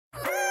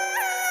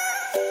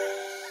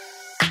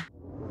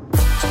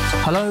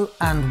Hello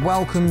and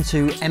welcome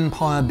to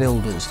Empire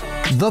Builders,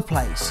 the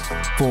place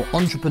for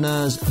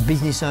entrepreneurs,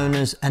 business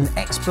owners and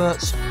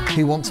experts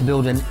who want to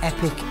build an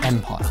epic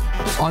empire.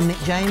 I'm Nick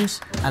James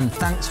and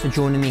thanks for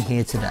joining me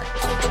here today.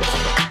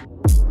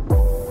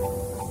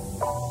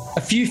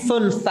 A few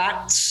fun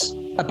facts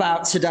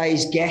about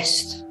today's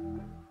guest.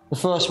 The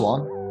first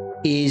one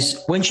is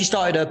when she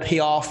started her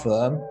PR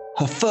firm,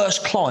 her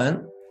first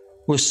client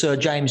was Sir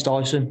James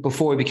Dyson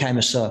before he became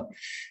a Sir.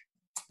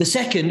 The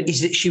second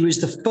is that she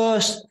was the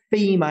first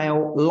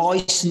female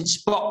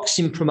licensed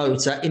boxing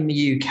promoter in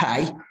the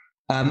UK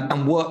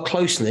and worked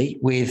closely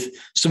with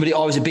somebody I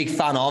was a big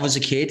fan of as a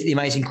kid, the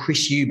amazing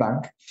Chris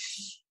Eubank.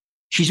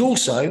 She's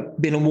also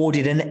been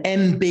awarded an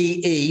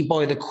MBE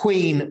by the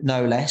Queen,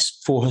 no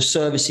less, for her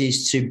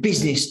services to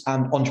business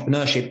and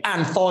entrepreneurship.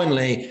 And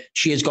finally,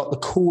 she has got the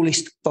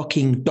coolest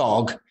fucking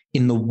dog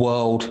in the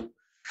world.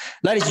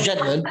 Ladies and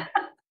gentlemen,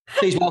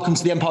 please welcome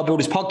to the Empire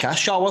Builders podcast,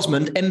 Shah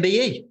Osmond,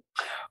 MBE.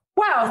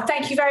 Wow,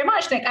 thank you very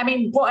much, Nick. I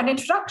mean, what an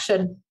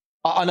introduction.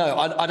 I know.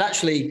 I'd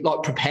actually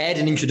prepared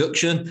an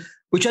introduction,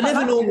 which I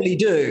never normally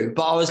do,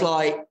 but I was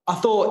like, I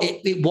thought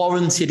it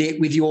warranted it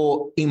with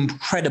your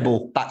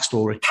incredible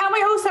backstory. Can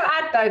we also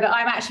add, though, that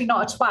I'm actually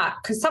not a twat?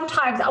 Because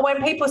sometimes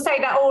when people say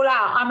that all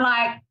out, I'm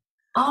like,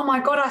 oh my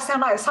God, I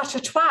sound like such a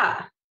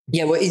twat.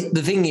 Yeah, well,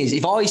 the thing is,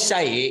 if I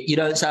say it, you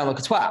don't sound like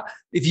a twat.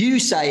 If you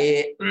say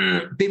it,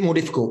 a bit more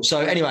difficult. So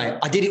anyway,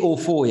 I did it all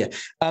for you.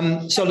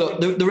 So look,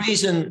 the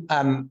reason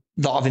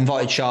that I've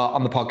invited Shah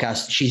on the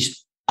podcast,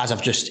 she's, as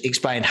I've just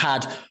explained,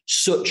 had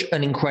such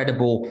an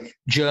incredible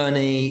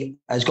journey,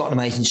 has got an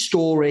amazing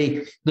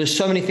story. There's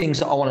so many things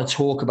that I want to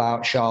talk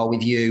about, Shah,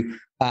 with you.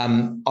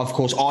 Of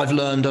course, I've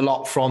learned a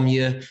lot from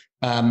you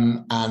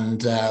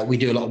and we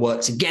do a lot of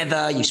work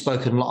together. You've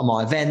spoken at a lot of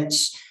my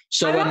events.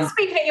 So I love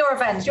speaking at your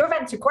events. Your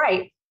events are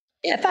great.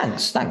 Yeah,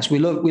 thanks. We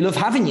love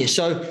having you.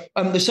 So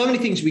there's so many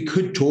things we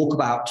could talk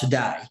about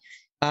today,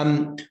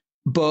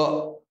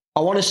 but I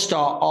want to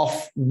start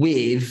off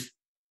with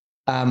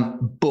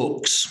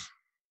books.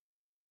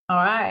 All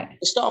right.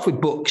 Let's start off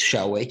with books,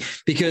 shall we?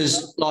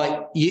 Because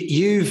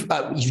you've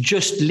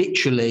just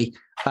literally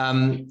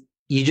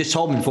you just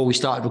told me before we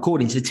started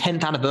recording, it's the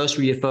 10th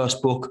anniversary of your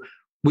first book,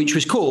 which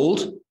was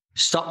called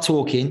Stop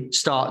Talking,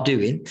 Start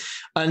Doing,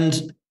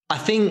 and I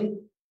think.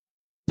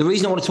 The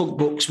reason I want to talk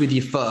books with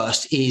you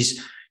first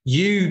is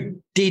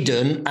you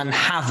didn't and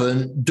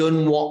haven't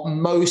done what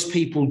most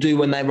people do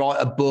when they write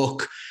a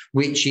book,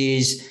 which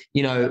is,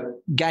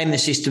 game the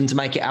system to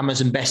make it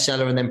Amazon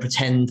bestseller and then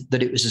pretend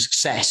that it was a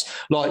success.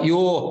 Like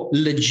you're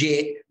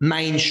legit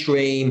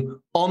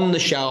mainstream on the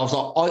shelves.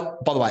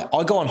 By the way,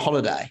 I go on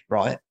holiday,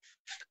 right?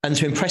 And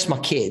to impress my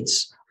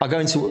kids, I go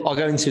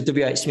into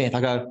W.H. Smith. I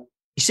go,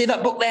 you see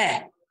that book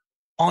there?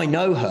 I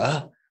know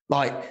her.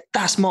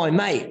 That's my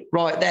mate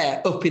right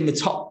there up in the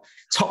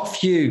top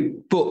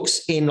few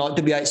books in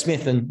W.H.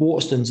 Smith and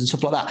Waterstones and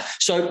stuff like that.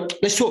 So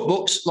let's talk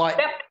books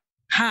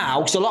how,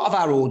 because a lot of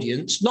our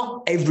audience,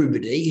 not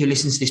everybody who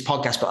listens to this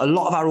podcast, but a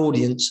lot of our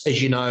audience,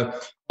 as you know,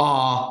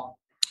 are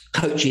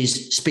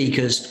coaches,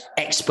 speakers,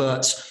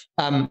 experts,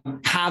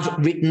 have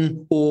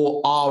written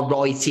or are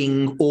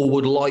writing or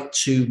would like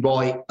to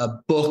write a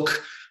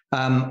book.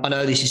 I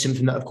know this is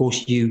something that, of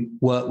course, you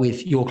work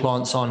with your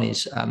clients on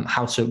is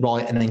how to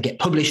write and then get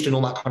published and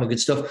all that kind of good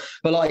stuff.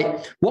 But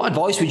what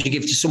advice would you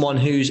give to someone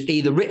who's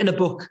either written a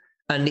book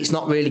and it's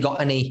not really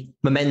got any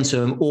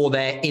momentum, or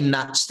they're in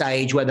that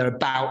stage where they're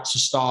about to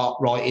start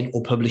writing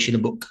or publishing a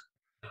book?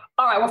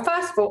 All right. Well,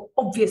 first of all,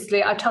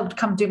 obviously, I told them to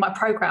come do my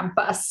program.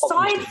 But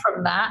aside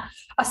from that,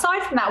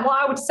 what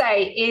I would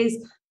say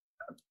is,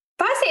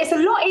 firstly, it's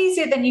a lot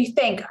easier than you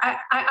think.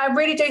 I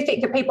really do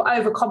think that people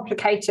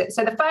overcomplicate it.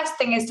 So the first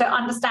thing is to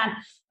understand,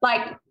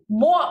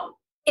 what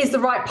is the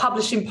right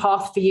publishing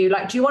path for you?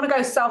 Do you want to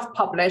go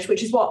self-publish,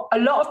 which is what a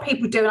lot of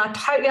people do. And I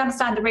totally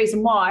understand the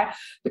reason why,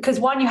 because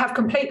one, you have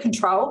complete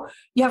control.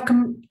 You have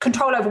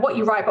control over what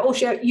you write, but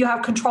also you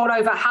have control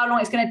over how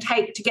long it's going to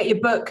take to get your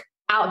book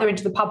out there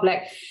into the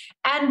public.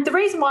 And the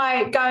reason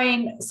why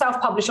going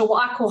self-publish, or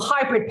what I call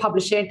hybrid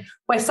publishing,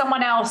 where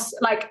someone else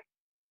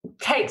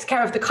takes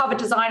care of the cover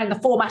design and the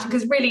formatting,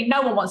 because really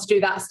no one wants to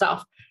do that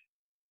stuff.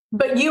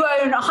 But you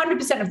own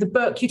 100% of the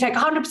book, you take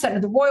 100%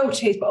 of the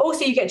royalties, but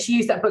also you get to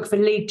use that book for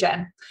lead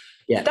gen.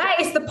 Yeah. That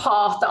is the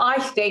path that I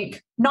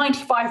think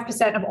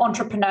 95% of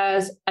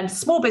entrepreneurs and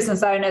small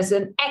business owners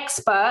and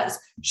experts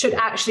should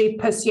actually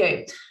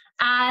pursue.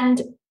 And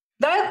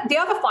the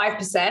other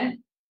 5%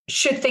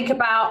 should think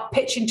about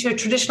pitching to a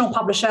traditional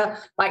publisher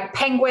like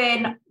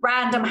Penguin,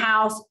 Random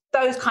House,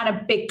 those kind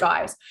of big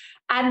guys.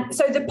 And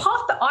so the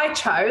path that I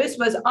chose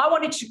was I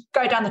wanted to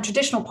go down the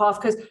traditional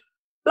path because,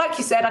 like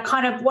you said, I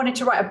kind of wanted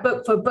to write a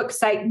book for book's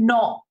sake,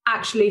 not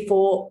actually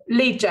for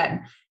lead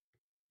gen.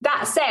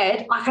 That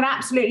said, I can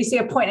absolutely see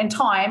a point in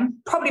time,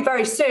 probably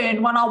very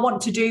soon, when I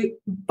want to do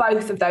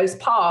both of those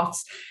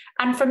paths.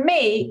 And for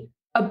me,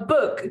 a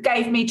book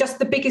gave me just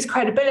the biggest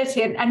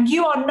credibility. And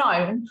you are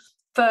known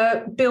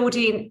for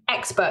building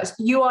experts.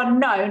 You are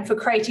known for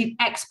creating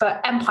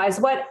expert empires.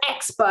 The word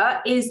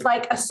expert is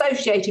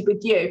associated with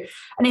you.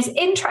 And it's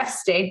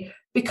interesting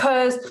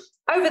because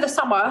over the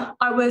summer,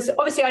 I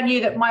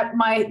knew that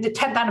the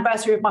 10th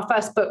anniversary of my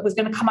first book was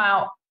going to come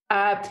out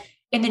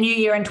in the new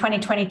year in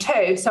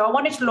 2022. So I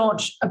wanted to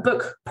launch a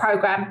book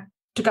program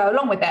to go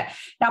along with it.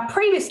 Now,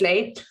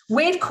 previously,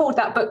 we'd called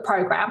that book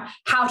program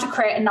How to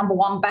Create a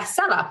 #1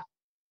 Bestseller.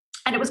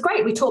 And it was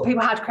great. We taught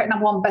people how to create a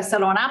 #1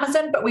 bestseller on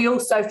Amazon, but we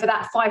also, for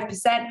that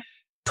 5%,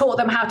 taught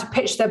them how to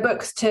pitch their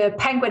books to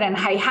Penguin and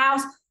Hay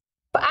House.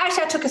 But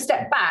actually, I took a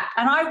step back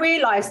and I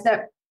realized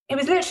that it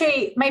was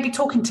literally maybe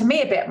talking to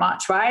me a bit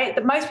much, right?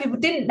 That most people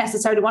didn't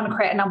necessarily want to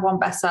create a #1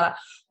 bestseller.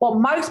 What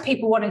most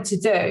people wanted to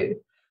do,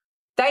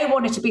 they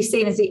wanted to be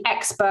seen as the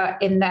expert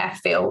in their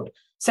field.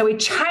 So we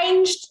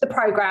changed the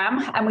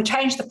program and we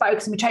changed the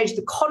focus and we changed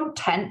the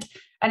content,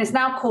 and it's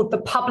now called The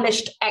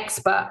Published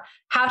Expert: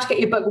 How to Get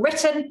Your Book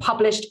Written,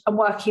 Published, and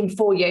Working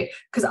for You.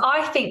 Because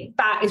I think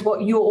that is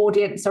what your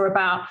audience are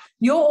about.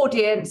 Your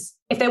audience,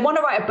 if they want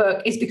to write a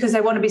book, is because they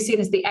want to be seen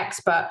as the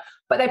expert,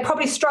 but they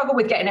probably struggle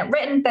with getting it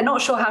written. They're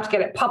not sure how to get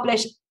it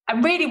published.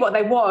 And really what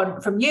they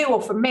want from you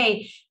or from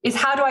me is,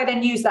 how do I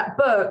then use that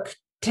book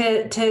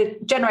to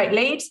generate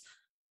leads,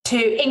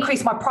 to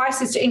increase my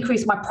prices, to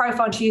increase my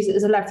profile, and to use it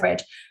as a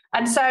leverage?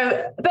 And so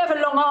a bit of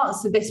a long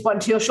answer, this one,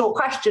 to your short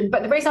question.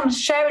 But the reason I'm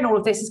sharing all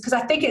of this is because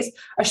I think it's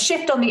a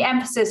shift on the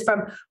emphasis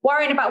from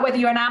worrying about whether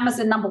you're an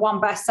Amazon #1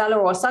 bestseller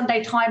or a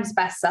Sunday Times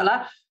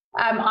bestseller.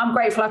 I'm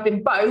grateful I've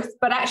been both,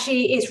 but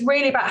actually it's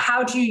really about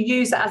how do you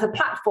use it as a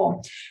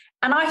platform.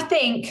 And I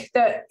think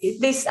that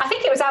I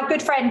think it was our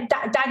good friend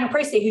Daniel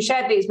Priestley who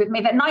shared these with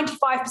me, that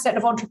 95%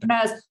 of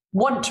entrepreneurs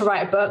want to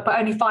write a book, but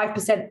only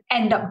 5%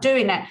 end up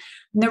doing it.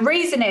 And the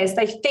reason is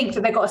they think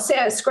that they've got to sit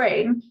at a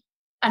screen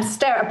and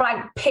stare at a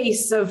blank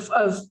piece of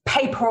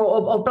paper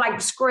or blank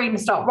screen and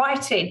start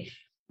writing.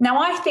 Now,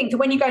 I think that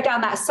when you go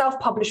down that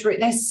self-published route,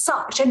 there's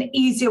such an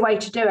easier way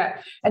to do it.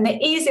 And the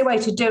easier way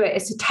to do it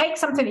is to take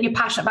something that you're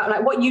passionate about,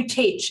 like what you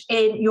teach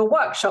in your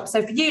workshop.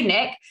 So for you,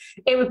 Nick,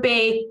 it would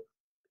be,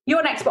 you're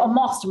an expert on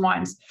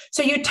masterminds.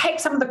 So you take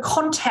some of the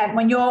content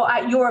when you're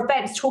at your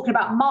events talking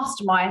about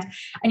masterminds,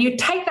 and you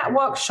take that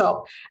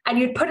workshop and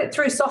you'd put it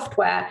through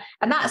software,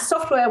 and that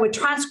software would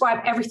transcribe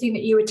everything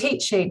that you were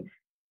teaching.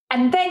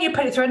 And then you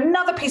put it through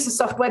another piece of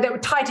software that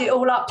would tidy it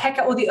all up, take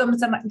out all the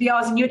ums and the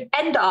ahs, and you'd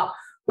end up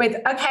with,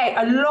 okay,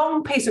 a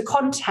long piece of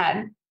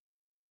content,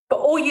 but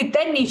all you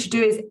then need to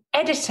do is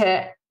edit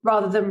it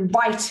rather than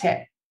write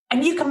it.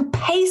 And you can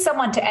pay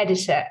someone to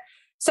edit it.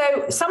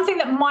 So something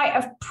that might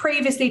have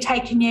previously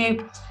taken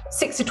you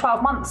 6 to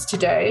 12 months to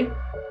do,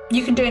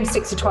 you can do in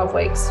 6 to 12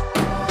 weeks.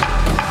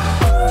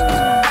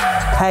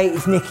 Hey,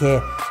 it's Nick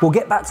here. We'll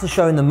get back to the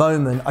show in a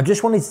moment. I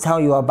just wanted to tell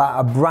you about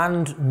a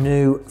brand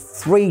new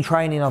free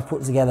training I've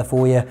put together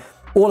for you,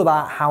 all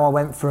about how I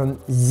went from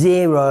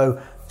 0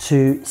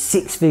 to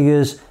 6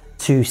 figures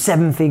to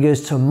 7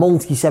 figures to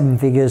multi-7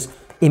 figures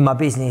in my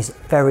business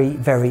very,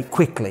 very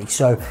quickly.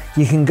 So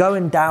you can go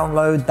and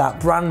download that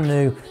brand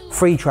new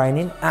free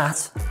training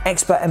at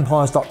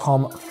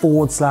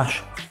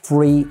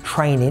expertempires.com/free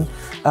training.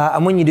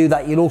 And when you do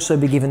that, you'll also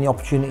be given the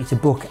opportunity to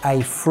book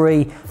a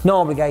free,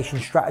 no obligation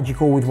strategy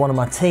call with one of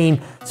my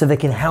team, so they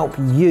can help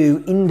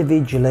you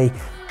individually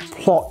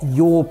plot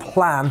your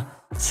plan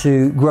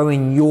to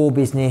growing your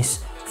business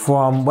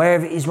from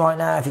wherever it is right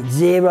now, if it's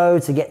 0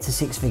 to get to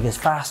 6 figures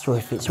fast, or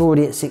if it's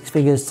already at 6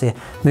 figures to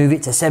move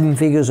it to 7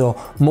 figures or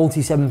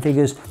multi-7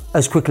 figures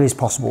as quickly as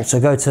possible. So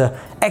go to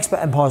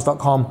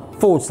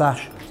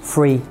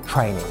expertempires.com/free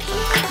training.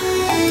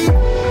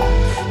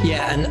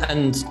 Yeah,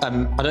 and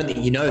I don't think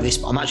you know this,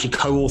 but I'm actually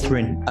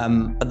co-authoring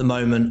at the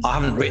moment. I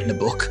haven't written a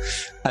book,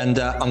 and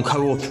I'm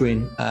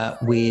co-authoring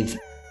with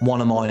one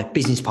of my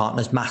business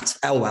partners, Matt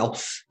Elwell,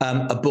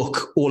 a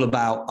book all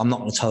about, I'm not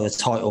going to tell the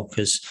title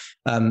because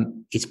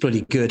it's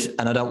bloody good,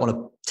 and I don't want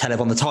to tell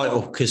everyone the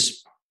title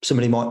because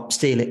somebody might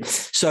steal it.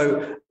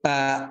 So,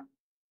 I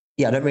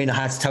don't really know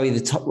how to tell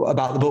you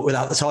about the book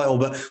without the title,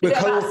 but we're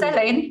about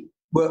selling.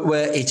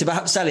 It's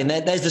about selling.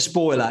 There's the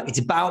spoiler. It's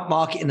about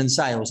marketing and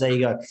sales. There you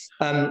go.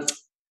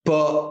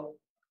 But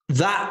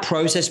that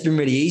process has been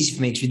really easy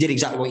for me because we did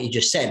exactly what you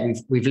just said.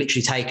 We've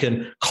literally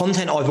taken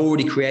content I've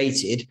already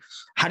created,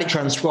 had it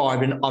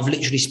transcribed, and I've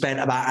literally spent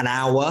about an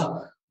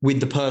hour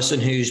with the person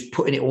who's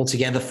putting it all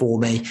together for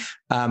me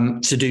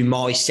to do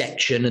my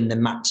section, and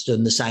then Matt's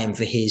done the same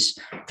for his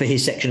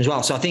section as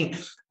well. So I think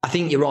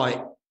you're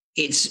right.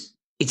 It's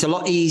a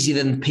lot easier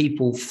than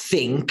people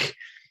think.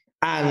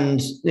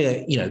 And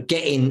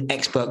getting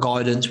expert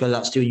guidance, whether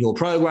that's doing your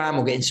program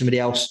or getting somebody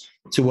else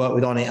to work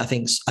with on it, I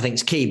think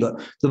it's key. But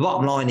the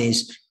bottom line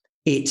is,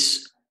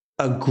 it's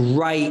a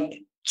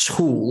great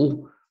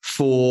tool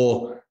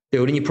for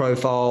building your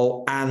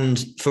profile,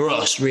 and for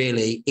us,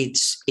 really,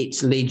 it's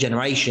lead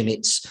generation.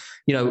 It's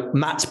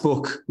Matt's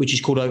book, which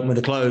is called Open with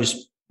a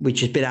Close,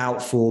 which has been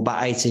out for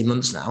about 18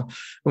 months now, and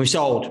we've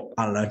sold,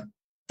 I don't know,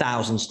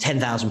 thousands,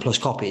 10,000 plus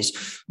copies.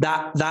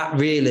 That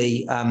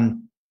really.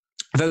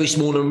 A very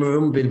small number of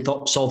them have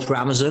been sold through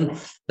Amazon.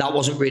 That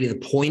wasn't really the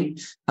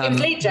point. It was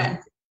lead gen.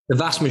 the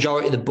vast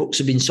majority of the books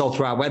have been sold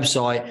through our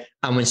website.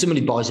 And when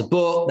somebody buys a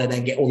book, they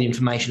then get all the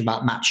information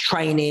about Matt's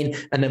training.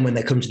 And then when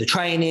they come to the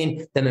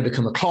training, then they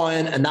become a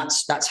client. And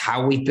that's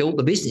how we've built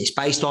the business,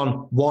 based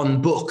on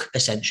one book,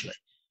 essentially.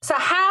 So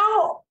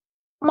how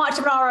much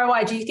of an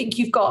ROI do you think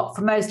you've got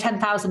from those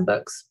 10,000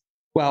 books?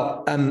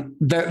 Well,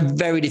 very,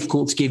 very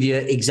difficult to give you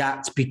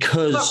exact,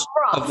 because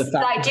of the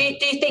fact. Like, do you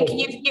think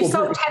you've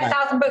sold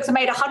 10,000 books and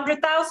made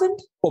 100,000?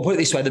 Well, put it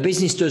this way: the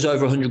business does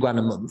over 100 grand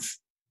a month,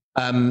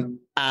 and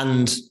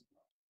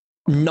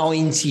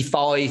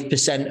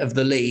 95% of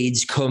the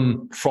leads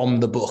come from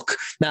the book.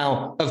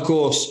 Now, of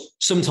course,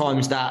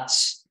 sometimes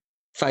that's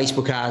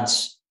Facebook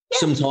ads,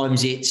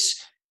 sometimes it's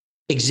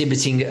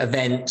exhibiting at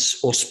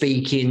events or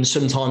speaking,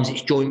 sometimes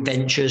it's joint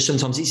ventures,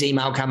 sometimes it's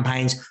email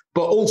campaigns,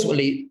 but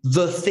ultimately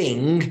the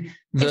thing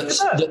that's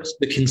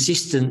the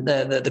consistent,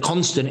 the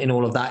constant in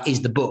all of that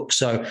is the book.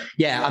 So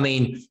yeah, I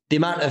mean, the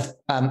amount of,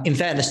 in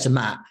fairness to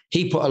Matt,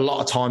 he put a lot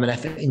of time and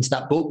effort into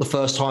that book the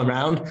first time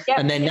round. Yep.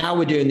 And then now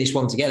we're doing this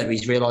one together,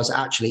 he's realized that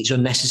actually it's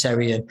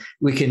unnecessary and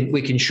we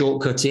can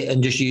shortcut it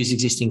and just use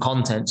existing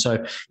content.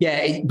 So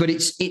yeah, but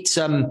it's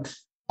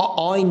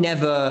I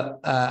never,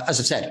 as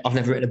I've said, I've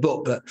never written a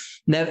book, but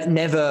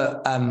never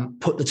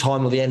put the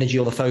time or the energy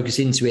or the focus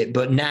into it.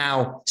 But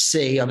now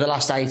see, over the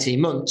last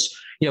 18 months,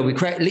 we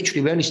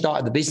only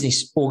started the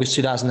business August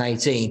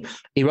 2018.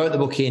 He wrote the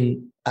book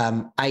in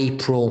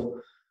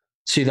April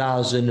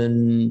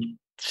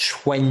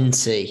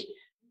 2020.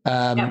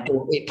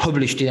 It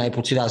published in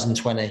April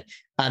 2020.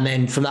 And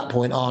then from that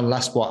point on,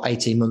 last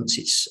 18 months,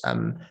 it's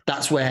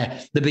that's where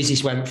the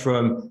business went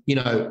from,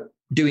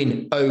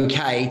 doing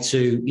okay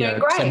to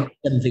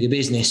seven-figure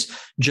business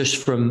just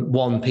from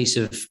one piece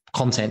of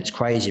content. It's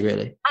crazy,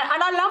 really.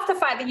 And I love the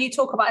fact that you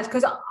talk about it,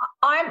 because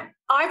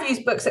I've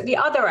used books at the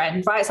other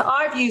end, right? So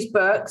I've used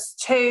books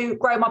to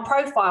grow my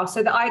profile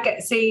so that I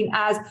get seen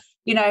as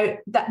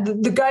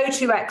the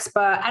go-to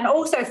expert. And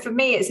also for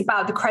me, it's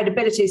about the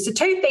credibility. So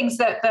two things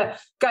that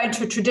going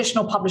to a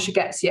traditional publisher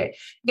gets you. It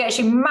gets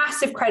you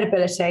massive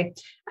credibility,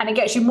 and it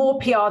gets you more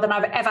PR than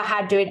I've ever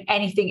had doing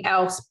anything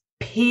else.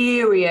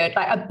 Period.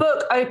 Like, a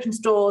book opens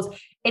doors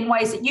in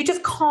ways that you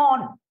just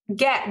can't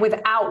get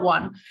without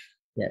one.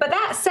 Yeah. But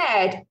that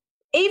said,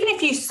 even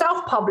if you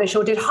self-publish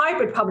or did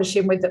hybrid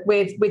publishing with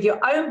your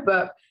own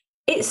book,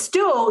 it's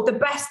still the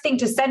best thing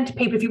to send to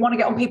people if you want to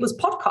get on people's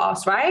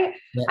podcasts, right?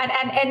 Yeah.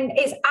 And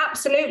it's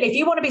absolutely, if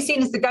you want to be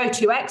seen as the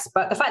go-to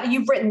expert, the fact that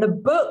you've written the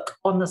book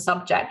on the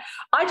subject,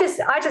 I just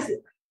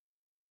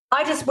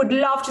would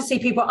love to see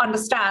people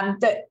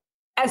understand that,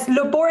 as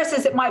laborious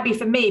as it might be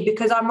for me,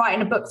 because I'm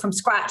writing a book from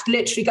scratch,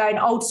 literally going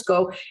old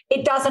school,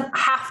 it doesn't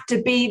have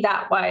to be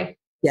that way.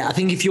 Yeah, I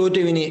think if you're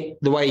doing it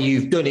the way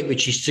you've done it,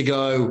 which is to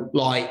go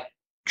like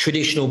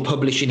traditional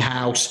publishing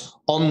house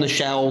on the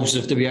shelves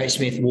of WH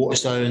Smith,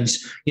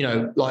 Waterstones,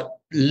 like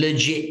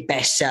legit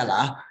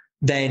bestseller,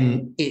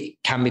 then it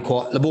can be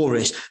quite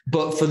laborious.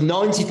 But for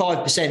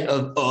 95%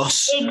 of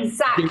us,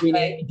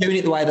 exactly doing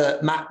it the way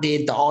that Matt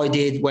did, that I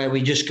did, where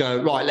we just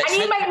go, right, let's...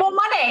 And you make more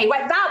money.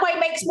 Like, that way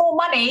makes more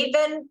money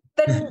than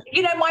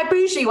my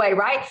bougie way,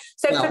 right?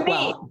 So for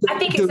me, I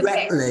think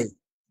it's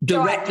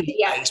directly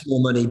makes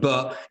more money,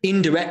 but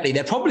indirectly,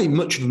 they're probably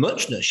much of a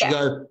muchness. You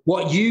go,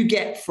 what you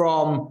get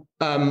from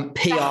PR... The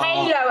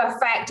halo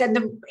effect and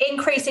the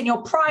increase in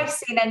your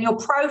pricing and your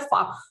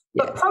profile.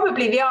 But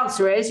probably the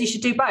answer is you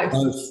should do both.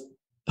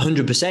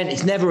 100%.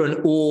 It's never an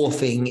or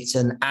thing, it's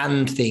an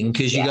and thing,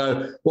 because you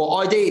go,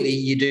 well, ideally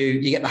you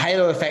get the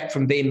halo effect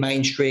from being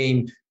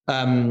mainstream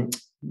bestseller,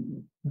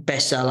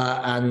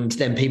 and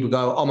then people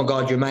go, oh my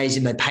God, you're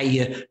amazing. They pay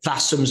you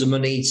vast sums of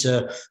money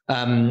to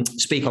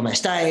speak on their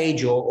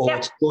stage or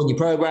to join your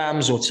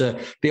programs or to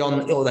be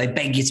on, or they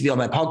beg you to be on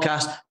their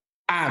podcast.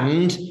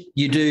 And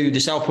you do the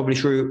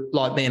self-published route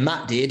like me and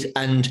Matt did,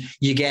 and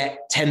you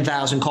get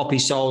 10,000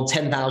 copies sold,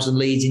 10,000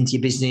 leads into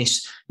your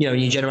business,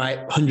 and you generate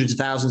hundreds of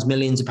thousands,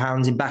 millions of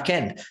pounds in back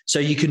end. So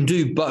you can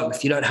do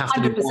both. You don't have to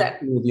 100%. Do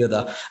one or the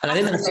other. And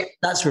I think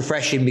that's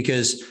refreshing,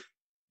 because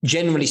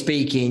generally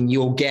speaking,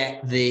 you'll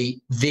get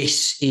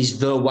this is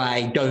the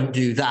way, don't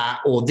do that,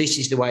 or this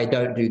is the way,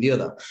 don't do the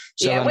other.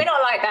 So, we're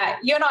not like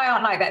that. You and I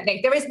aren't like that,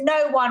 Nick. There is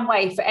no one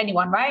way for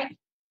anyone, right?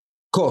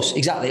 Of course,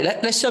 exactly.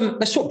 Let's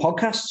talk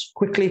podcasts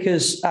quickly,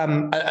 because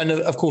and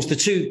of course the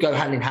two go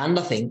hand in hand,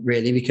 I think,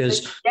 really,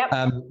 because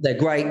they're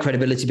great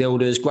credibility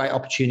builders, great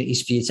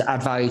opportunities for you to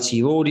add value to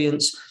your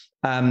audience,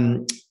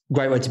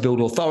 great way to build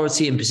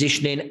authority and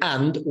positioning,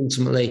 and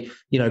ultimately,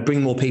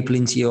 bring more people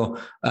into your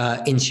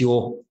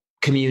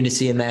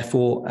community and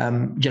therefore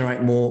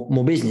generate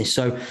more business.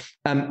 So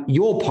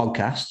your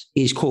podcast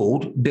is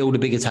called Build a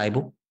Bigger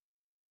Table.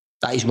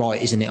 That is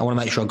right, isn't it? I want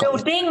to make sure I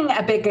got building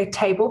a bigger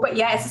table, but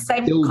it's the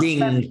same. Building.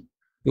 Concept.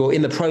 You're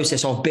in the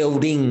process of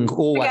building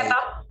always. Together.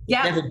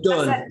 Yeah. Never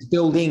done.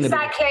 Building.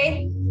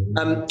 Exactly.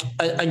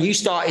 And you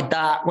started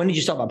that. When did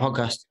you start that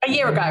podcast? A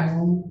year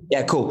ago.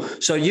 Yeah, cool.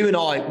 So you and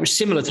I were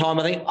similar time.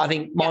 I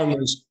think mine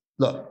was,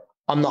 look,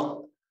 I'm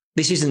not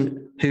this isn't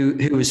who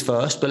was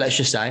first, but let's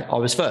just say I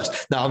was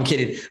first. No, I'm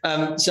kidding.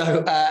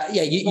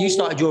 You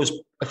started yours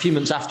a few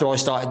months after I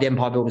started the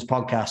Empire Builders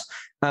podcast.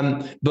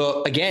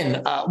 But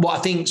again, what I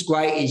think is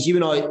great is you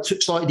and I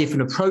took slightly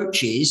different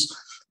approaches.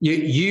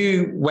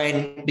 You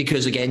went,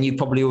 because again, you've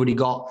probably already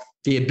got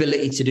the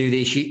ability to do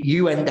this.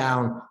 You went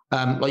down,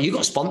 you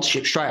got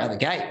sponsorship straight out of the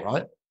gate,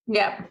 right?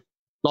 Yeah.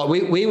 Like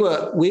we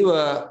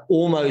were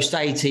almost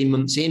 18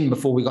 months in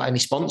before we got any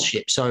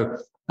sponsorship. So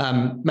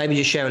maybe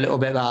just share a little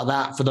bit about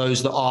that for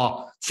those that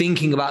are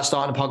thinking about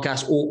starting a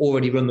podcast or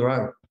already run their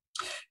own.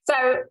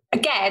 So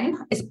again,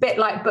 it's a bit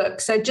like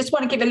books. So just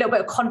want to give a little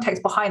bit of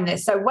context behind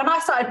this. So when I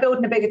started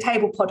building a Bigger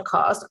Table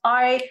podcast,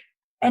 I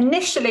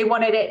initially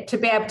wanted it to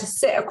be able to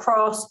sit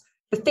across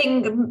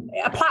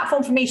a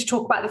platform for me to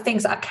talk about the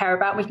things that I care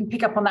about. We can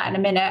pick up on that in a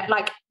minute,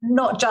 like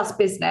not just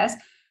business,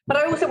 but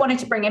I also wanted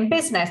to bring in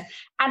business.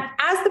 And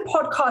as the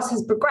podcast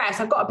has progressed,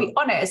 I've got to be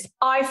honest,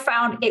 I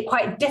found it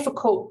quite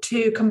difficult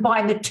to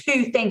combine the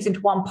two things into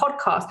one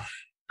podcast, a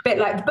bit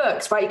like the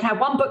books, right? You can have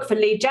one book for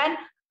lead gen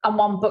and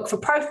one book for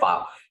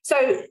profile.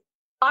 So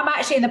I'm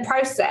actually in the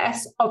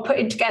process of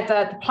putting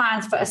together the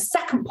plans for a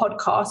second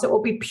podcast that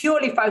will be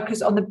purely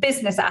focused on the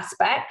business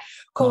aspect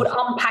called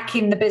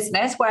Unpacking the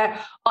Business, where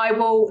I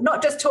will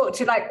not just talk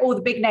to like all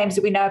the big names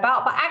that we know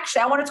about, but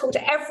actually I want to talk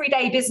to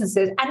everyday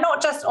businesses, and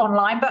not just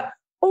online, but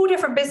all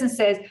different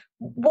businesses,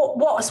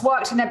 what's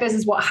worked in their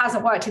business, what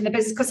hasn't worked in the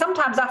business. Because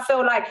sometimes I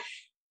feel like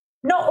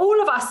not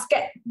all of us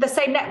get the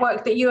same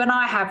network that you and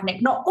I have,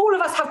 Nick. Not all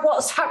of us have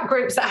WhatsApp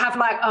groups that have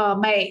like, oh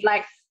mate,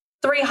 like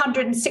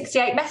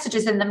 368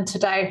 messages in them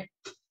today.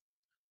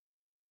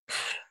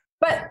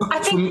 But I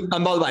think,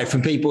 and by the way,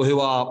 from people who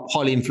are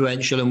highly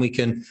influential, and we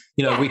can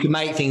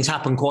make things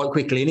happen quite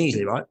quickly and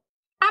easily, right?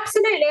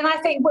 Absolutely. And I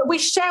think we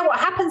share what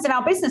happens in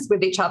our business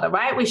with each other,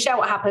 right? We share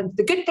what happens,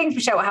 the good things,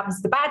 we share what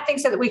happens, the bad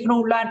things, so that we can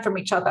all learn from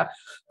each other.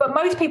 But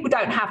most people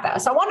don't have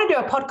that. So I want to do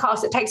a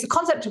podcast that takes the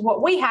concept of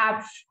what we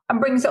have and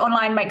brings it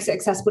online, makes it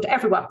accessible to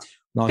everyone.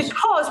 Nice.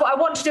 Because what I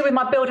want to do with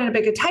my Building a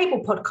Bigger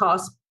Table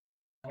podcast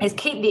is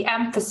keep the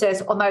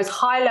emphasis on those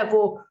high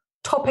level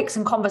topics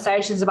and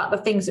conversations about the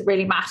things that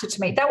really matter to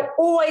me. They'll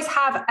always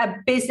have a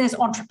business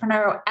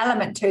entrepreneurial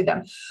element to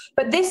them.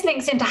 But this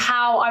links into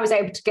how I was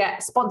able to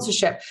get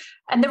sponsorship.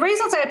 And the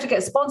reason I was able to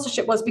get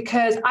sponsorship was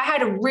because I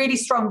had a really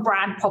strong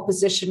brand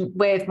proposition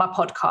with my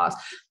podcast.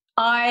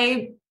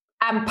 I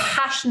am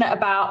passionate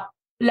about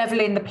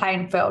leveling the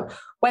playing field,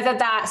 whether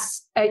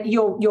that's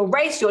your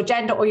race, your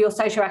gender, or your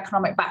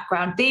socioeconomic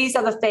background. These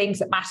are the things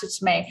that matter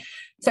to me.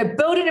 So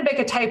Building a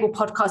Bigger Table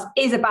podcast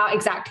is about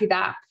exactly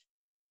that.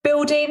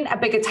 Building a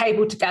bigger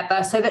table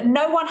together so that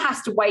no one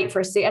has to wait for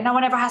a seat and no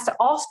one ever has to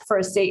ask for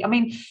a seat. I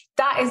mean,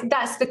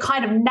 that's the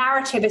kind of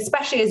narrative,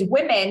 especially as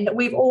women, that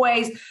we've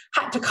always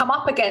had to come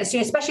up against.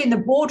 Especially in the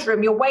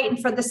boardroom, you're waiting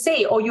for the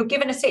seat, or you're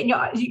given a seat and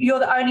you're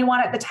the only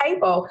one at the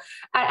table.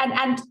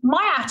 And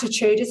my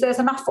attitude is there's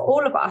enough for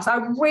all of us.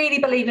 I really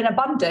believe in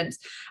abundance,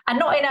 and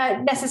not in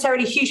a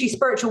necessarily hugely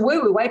spiritual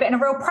woo-woo way, but in a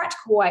real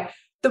practical way.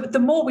 The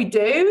more we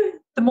do,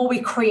 the more we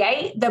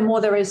create, the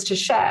more there is to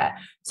share.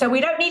 So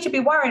we don't need to be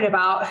worried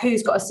about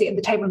who's got a seat at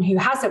the table and who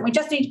hasn't. We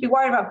just need to be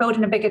worried about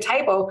building a bigger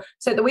table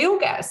so that we all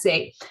get a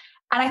seat.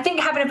 And I think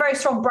having a very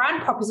strong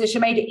brand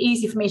proposition made it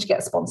easy for me to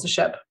get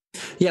sponsorship.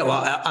 Yeah,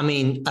 well, I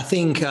mean, I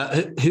think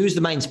who's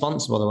the main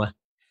sponsor, by the way?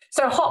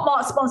 So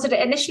Hotmart sponsored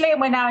it initially,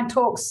 and we're now in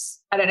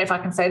talks, I don't know if I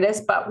can say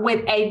this, but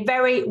with a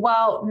very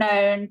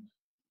well-known,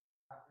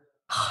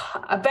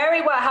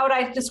 how would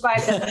I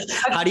describe them?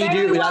 How do you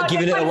do it without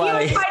giving it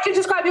away? You tried to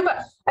describe it,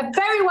 but a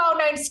very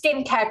well-known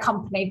skincare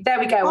company. There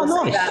we go.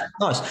 Oh,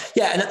 nice.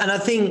 Yeah, and I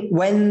think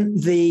when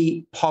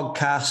the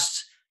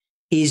podcast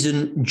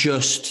isn't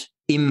just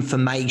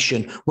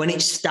information, when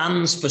it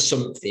stands for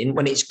something,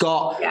 when it's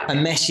got a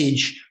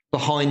message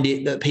behind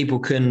it that people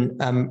can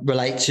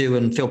relate to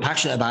and feel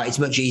passionate about, it's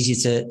much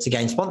easier to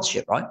gain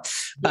sponsorship, right?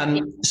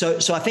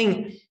 So I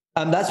think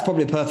that's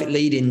probably a perfect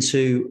lead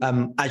into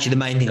actually the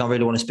main thing I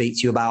really want to speak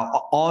to you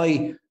about.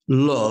 I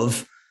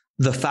love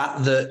the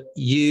fact that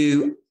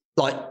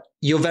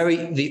you're very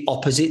the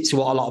opposite to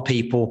what a lot of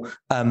people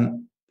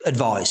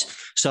advise.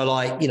 So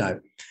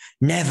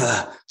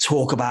never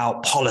talk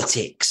about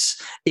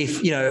politics,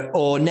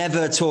 or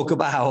never talk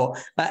about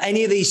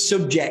any of these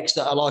subjects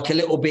that are like a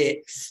little bit,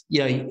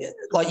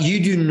 like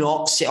you do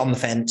not sit on the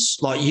fence.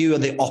 Like you are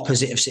the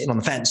opposite of sitting on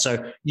the fence.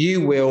 So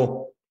you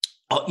will,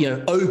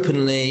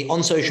 openly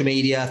on social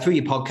media, through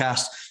your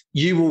podcast,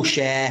 you will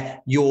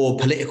share your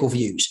political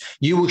views.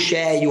 You will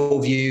share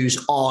your views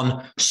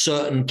on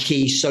certain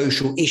key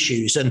social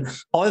issues. And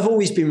I've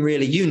always been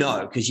really,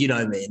 because you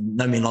know me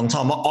a long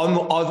time,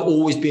 I've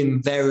always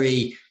been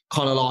very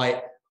kind of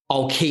like,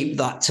 I'll keep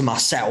that to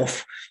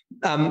myself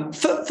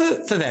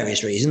for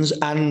various reasons.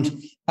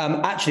 And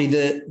actually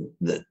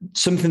the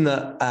something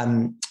that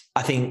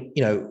I think,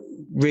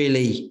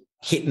 really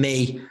hit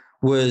me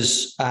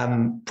was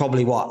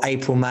probably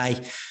April, May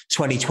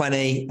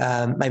 2020,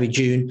 maybe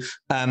June,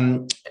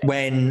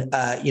 when,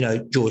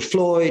 George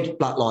Floyd,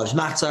 Black Lives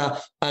Matter.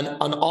 And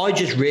I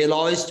just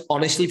realized,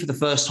 honestly, for the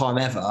first time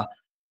ever,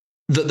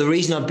 that the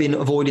reason I've been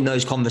avoiding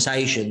those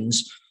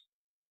conversations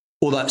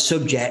or that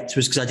subject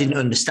was because I didn't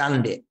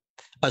understand it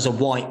as a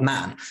white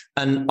man.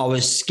 And I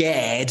was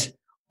scared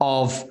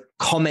of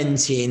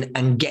commenting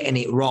and getting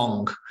it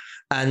wrong.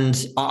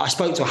 And I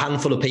spoke to a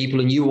handful of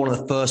people, and you were one of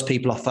the first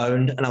people I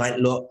phoned. And I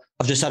went, look,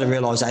 I've just had a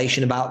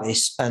realization about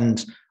this,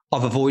 and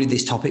I've avoided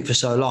this topic for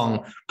so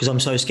long because I'm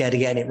so scared of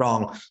getting it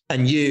wrong.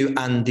 And you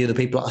and the other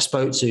people that I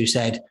spoke to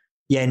said,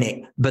 yeah,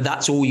 Nick, but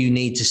that's all you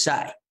need to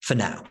say for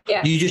now.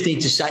 Yeah. You just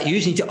need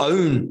to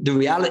own the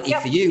reality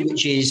for you,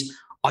 which is,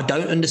 I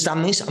don't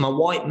understand this. I'm a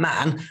white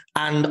man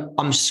and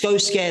I'm so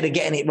scared of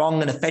getting it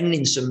wrong and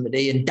offending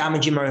somebody and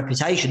damaging my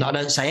reputation that I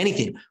don't say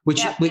anything,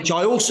 which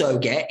I also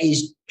get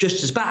is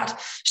just as bad.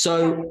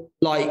 So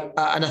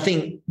and I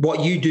think what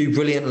you do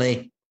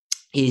brilliantly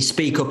is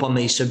speak up on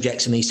these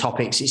subjects and these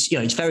topics. It's,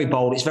 it's very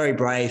bold. It's very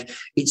brave.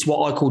 It's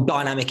what I call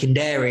dynamic and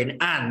daring.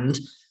 And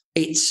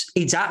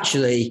it's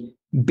actually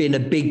been a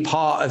big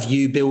part of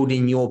you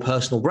building your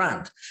personal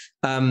brand.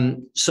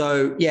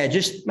 So yeah,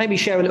 just maybe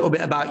share a little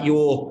bit about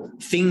your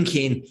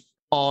thinking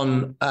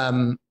on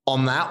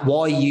that,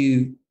 why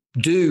you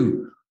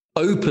do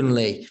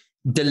openly,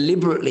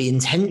 deliberately,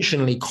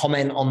 intentionally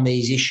comment on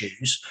these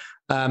issues,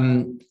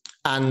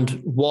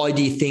 and why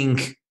do you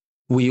think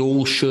we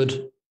all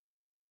should?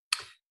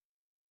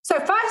 So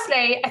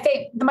firstly, I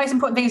think the most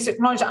important thing is to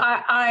acknowledge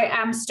that I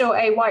am still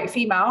a white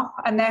female,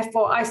 and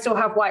therefore I still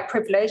have white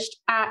privilege.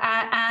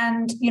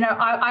 And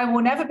I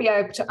will never be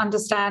able to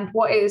understand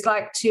what it is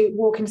like to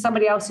walk in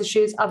somebody else's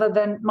shoes other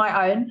than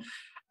my own.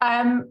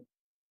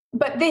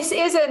 But this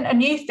isn't a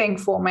new thing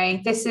for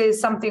me. This is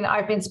something that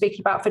I've been speaking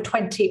about for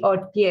 20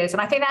 odd years.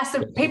 And I think that's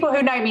the people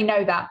who know me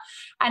know that.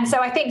 And so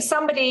I think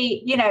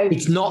somebody,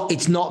 it's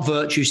not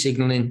virtue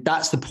signaling.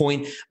 That's the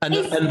point. And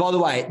by the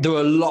way, there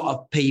are a lot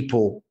of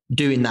people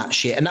doing that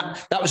shit. And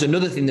that was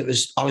another thing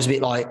I was a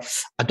bit like,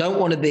 I don't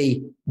want to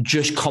be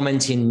just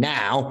commenting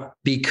now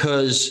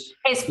because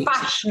it's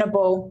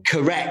fashionable.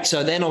 Correct.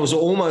 So then I was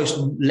almost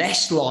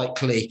less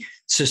likely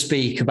to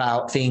speak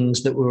about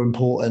things that were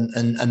important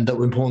and that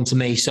were important to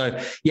me. So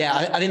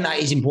yeah, I think that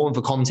is important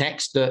for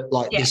context, that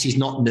this is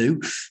not new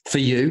for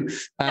you.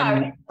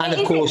 And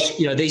of course,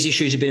 these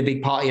issues have been a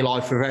big part of your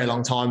life for a very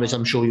long time, as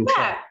I'm sure you'll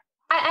share.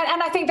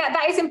 And I think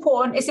that is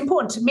important. It's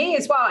important to me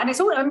as well. And it's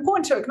also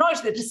important to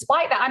acknowledge that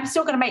despite that, I'm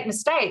still going to make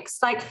mistakes.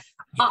 Like,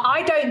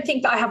 I don't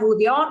think that I have all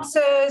the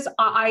answers.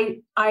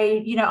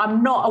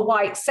 I'm not a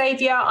white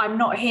savior. I'm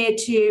not here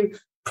to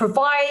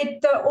provide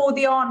all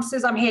the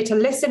answers. I'm here to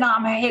listen.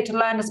 I'm here to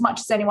learn as much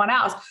as anyone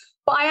else.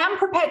 But I am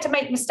prepared to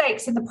make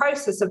mistakes in the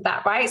process of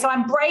that, right? So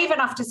I'm brave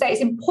enough to say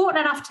it's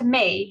important enough to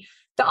me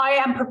that I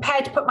am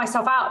prepared to put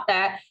myself out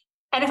there.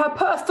 And if I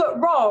put a foot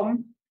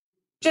wrong,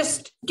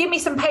 just give me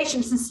some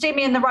patience and steer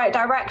me in the right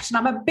direction.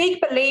 I'm a big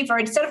believer,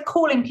 instead of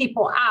calling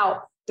people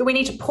out, that we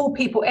need to pull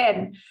people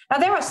in. Now,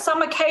 there are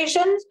some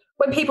occasions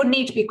when people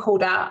need to be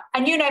called out.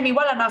 And you know me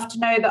well enough to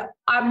know that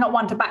I'm not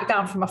one to back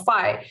down from a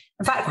fight.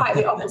 In fact, quite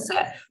the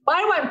opposite. But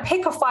I won't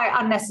pick a fight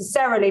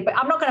unnecessarily, but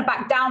I'm not going to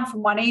back down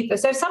from one either.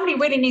 So if somebody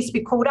really needs to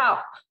be called out,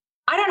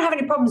 I don't have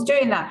any problems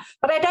doing that.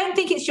 But I don't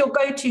think it's your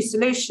go-to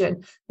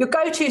solution. Your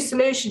go-to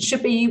solution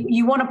should be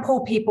you want to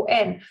pull people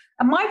in.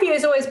 And my view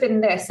has always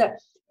been this, that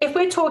if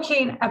we're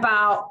talking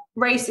about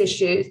race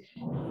issues,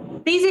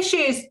 these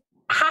issues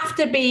have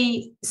to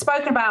be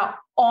spoken about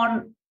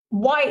on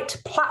white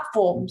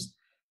platforms,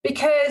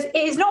 because it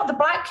is not the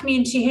Black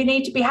community who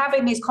need to be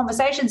having these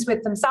conversations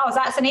with themselves.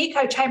 That's an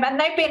echo chamber, and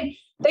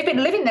they've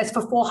been living this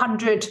for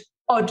 400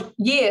 odd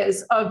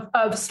years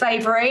of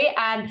slavery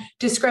and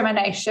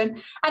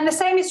discrimination. And the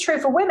same is true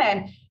for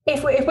women.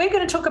 If we're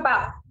going to talk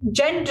about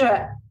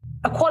gender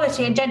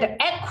equality and gender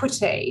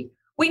equity,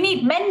 we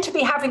need men to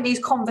be having these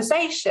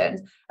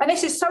conversations. And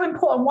this is so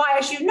important. Why,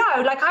 as you know,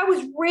 I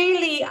was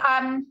really,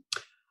 I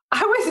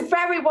was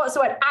very,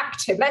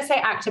 active. Let's say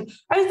active.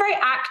 I was very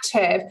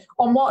active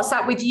on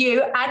WhatsApp with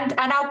you and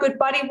our good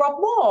buddy, Rob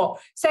Moore,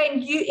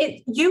 saying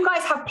you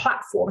guys have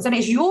platforms and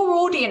it's your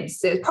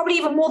audiences, probably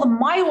even more than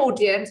my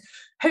audience,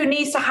 who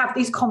needs to have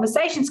these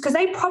conversations, because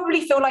they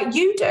probably feel like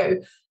you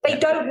do. They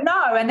don't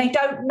know, and they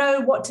don't know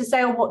what to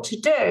say or what to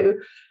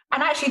do.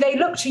 And actually, they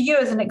look to you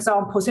as an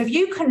example. So if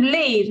you can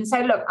lead and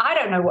say, look, I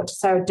don't know what to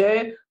say or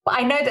do, but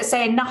I know that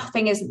saying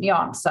nothing isn't the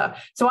answer.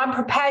 So I'm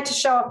prepared to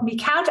show up and be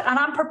counted, and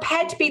I'm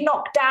prepared to be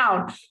knocked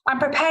down. I'm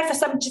prepared for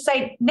someone to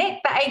say,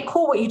 Nick, that ain't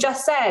cool what you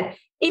just said.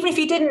 Even if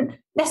you didn't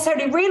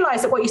necessarily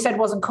realize that what you said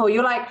wasn't cool,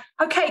 you're like,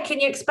 okay, can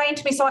you explain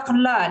to me so I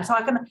can learn?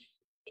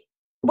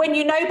 When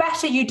you know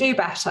better, you do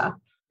better.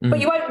 But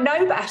you won't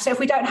know better if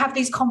we don't have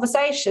these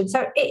conversations.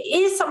 So it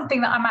is something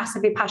that I'm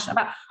massively passionate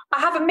about. I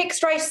have a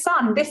mixed race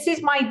son. This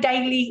is my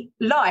daily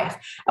life.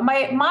 And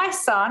my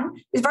son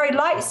is very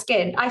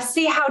light-skinned. I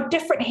see how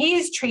different he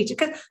is treated,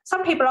 because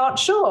some people aren't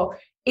sure.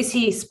 Is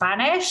he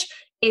Spanish?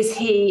 Is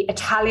he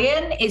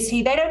Italian?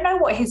 They don't know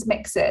what his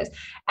mix is.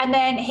 And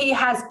then he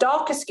has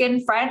darker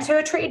skinned friends who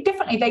are treated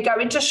differently. They go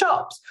into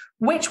shops.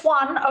 Which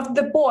one of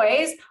the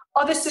boys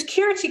are the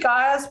security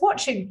guys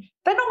watching?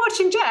 They're not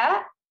watching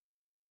Jet.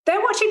 They're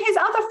watching his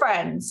other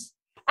friends.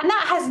 And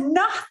that has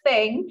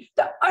nothing,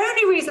 the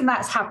only reason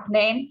that's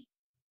happening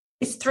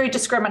is through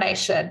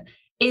discrimination.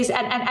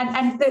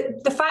 And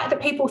the fact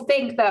that people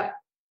think that,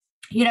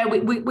 you know,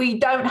 we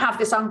don't have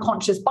this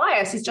unconscious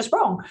bias is just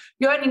wrong.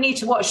 You only need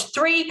to watch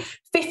 3,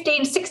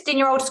 15,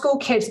 16-year-old school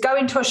kids go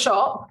into a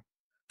shop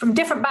from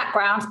different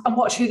backgrounds and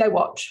watch who they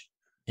watch.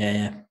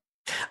 Yeah.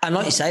 And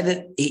like you say,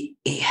 that it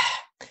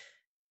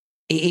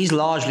is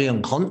largely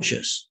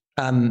unconscious.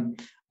 I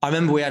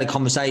remember we had a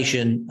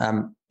conversation,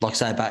 like I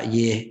say, about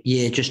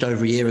just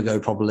over a year ago,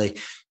 probably.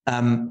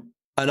 And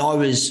I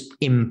was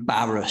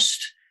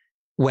embarrassed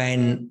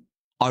when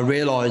I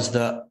realized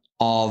that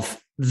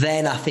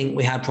then I think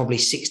we had probably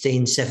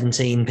 16,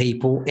 17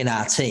 people in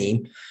our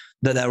team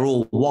that they're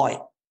all white.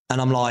 And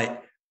I'm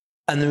like,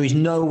 and there is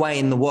no way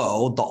in the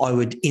world that I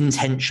would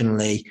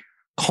intentionally,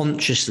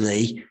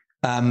 consciously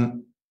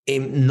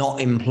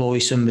not employ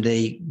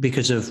somebody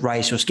because of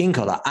race or skin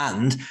color.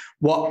 And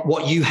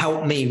what you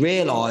helped me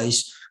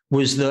realize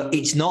was that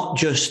it's not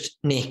just,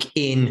 Nick,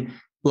 in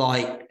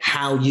like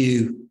how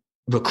you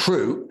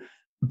recruit,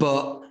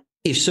 but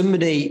if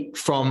somebody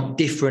from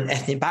different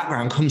ethnic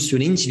background comes to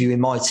an interview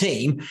in my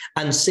team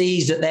and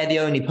sees that they're the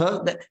only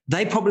person,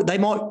 they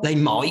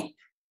might,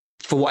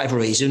 for whatever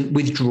reason,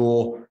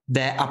 withdraw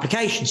their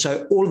application.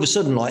 So all of a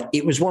sudden, like,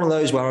 it was one of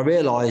those where I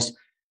realized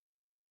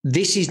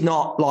this is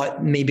not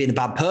like me being a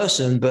bad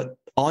person, but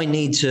I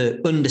need to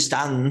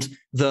understand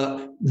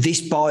that this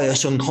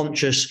bias,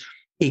 unconscious,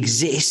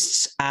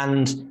 exists,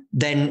 and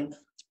then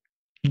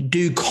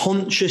do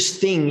conscious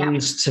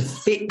things to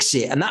fix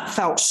it. And that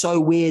felt so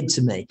weird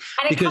to me.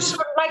 And it comes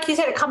from, like you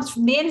said, it comes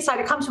from the inside.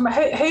 It comes from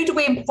who do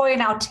we employ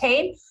in our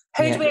team?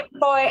 Who do we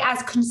employ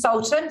as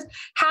consultants?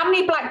 How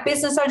many Black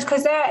business owners?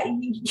 Because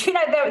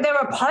there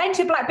are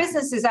plenty of Black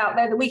businesses out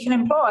there that we can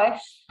employ.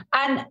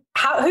 And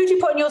who do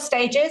you put on your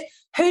stages?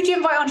 Who do you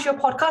invite onto your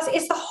podcast?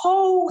 It's the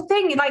whole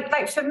thing.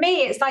 Like for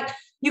me, it's like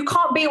you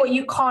can't be what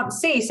you can't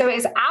see. So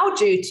it's our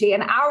duty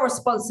and our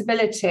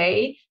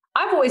responsibility.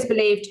 I've always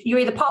believed you're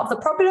either part of the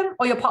problem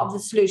or you're part of the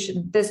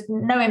solution. There's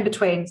no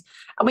in-betweens.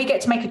 And we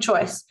get to make a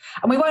choice.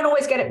 And we won't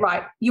always get it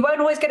right. You won't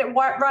always get it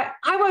right.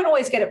 I won't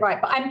always get it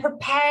right. But I'm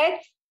prepared.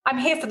 I'm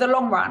here for the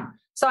long run.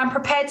 So I'm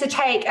prepared to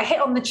take a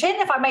hit on the chin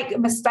if I make a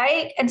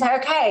mistake and say,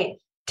 okay,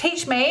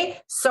 teach me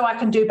so I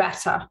can do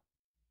better.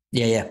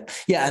 Yeah.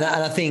 And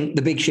I think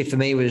the big shift for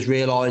me was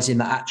realizing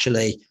that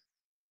actually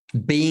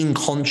being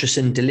conscious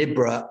and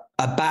deliberate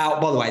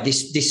about, by the way,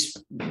 this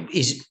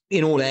is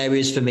in all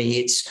areas for me.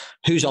 It's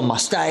who's on my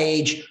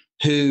stage,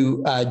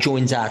 who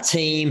joins our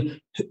team,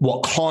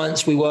 what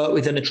clients we work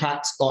with and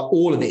attract, like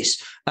all of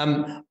this.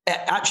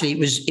 Actually,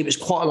 it was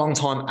quite a long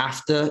time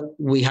after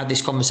we had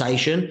this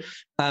conversation.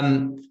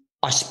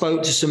 I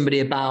spoke to somebody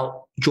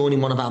about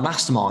joining one of our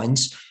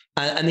masterminds,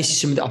 and this is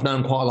somebody that I've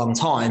known quite a long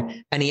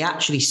time. And he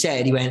actually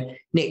said, he went,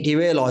 Nick, do you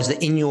realize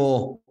that in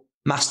your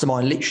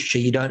mastermind literature,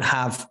 you don't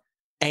have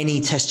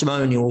any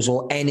testimonials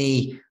or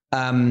any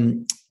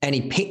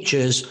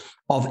pictures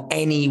of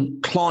any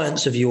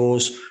clients of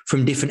yours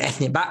from different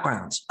ethnic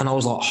backgrounds? And I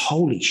was like,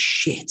 holy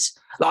shit.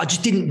 Like, I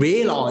just didn't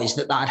realize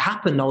that had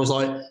happened. I was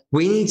like,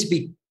 we need to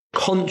be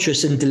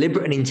conscious and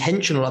deliberate and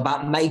intentional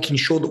about making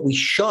sure that we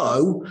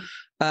show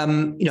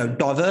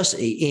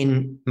diversity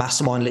in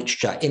mastermind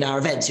literature, in our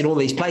events, in all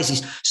these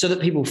places, so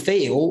that people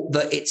feel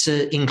that it's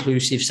an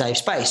inclusive, safe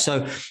space.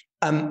 So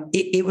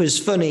it was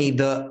funny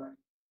that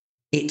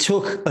it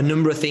took a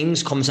number of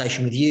things,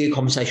 conversation with you,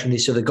 conversation with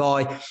this other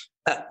guy,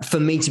 for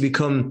me to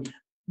become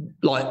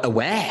like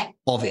aware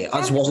of it. I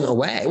just wasn't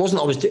aware. It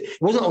wasn't I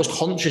was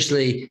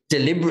consciously,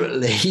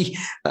 deliberately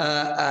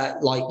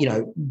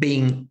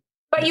being.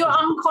 But you're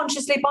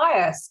unconsciously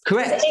biased.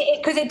 Correct.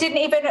 Because it didn't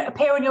even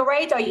appear on your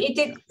radar. It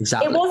did.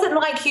 Exactly. It wasn't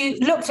like you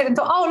looked at it and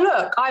thought, oh,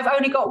 look, I've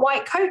only got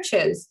white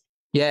coaches.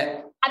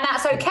 Yeah. And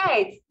that's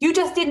okay. You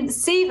just didn't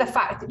see the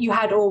fact that you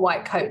had all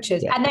white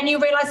coaches. Yeah. And then you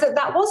realized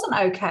that wasn't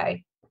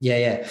okay.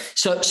 Yeah.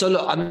 So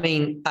look, I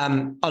mean,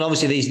 and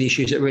obviously these are the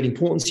issues that are really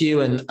important to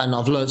you, and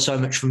I've learned so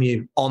much from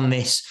you on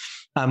this,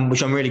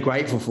 which I'm really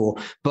grateful for.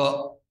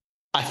 But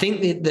I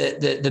think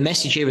the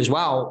message here as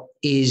well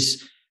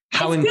is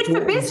how it's good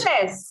for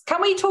business.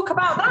 Can we talk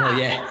about that? Oh,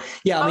 yeah.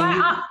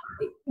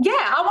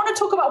 I want to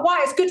talk about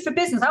why it's good for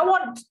business. I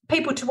want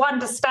people to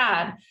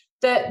understand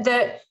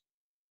that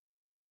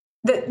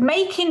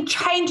making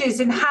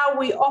changes in how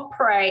we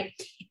operate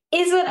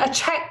isn't a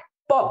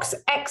checkbox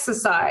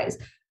exercise.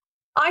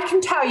 I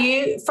can tell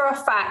you for a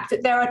fact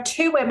that there are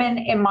 2 women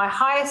in my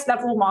highest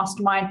level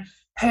mastermind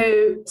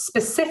who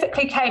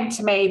specifically came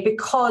to me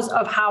because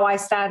of how I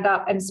stand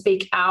up and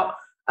speak out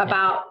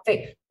about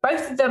things.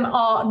 Both of them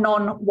are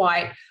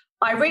non-white.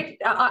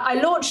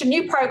 I launched a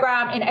new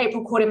program in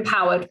April called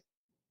Empowered,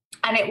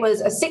 and it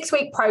was a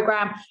 6-week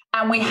program,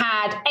 and we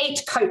had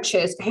 8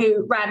 coaches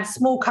who ran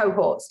small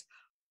cohorts.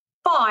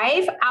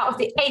 5 out of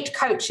the 8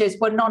 coaches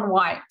were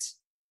non-white.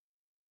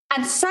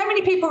 And so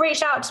many people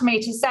reached out to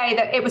me to say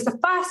that it was the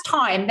first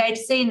time they'd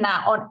seen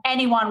that on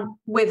anyone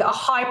with a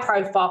high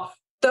profile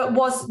that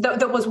was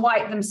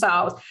white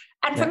themselves.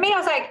 And for me, I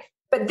was like,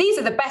 but these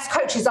are the best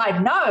coaches I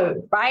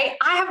know, right?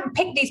 I haven't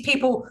picked these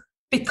people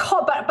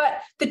because,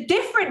 but the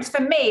difference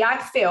for me, I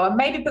feel, and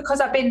maybe because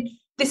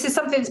this is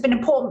something that's been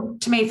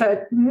important to me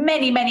for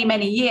many, many,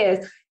 many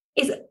years,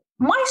 is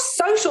my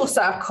social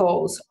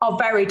circles are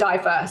very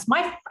diverse.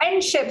 My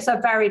friendships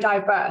are very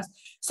diverse.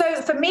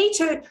 So for me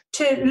to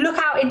look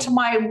out into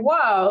my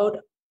world,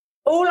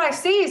 all I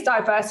see is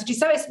diversity.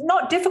 So it's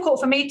not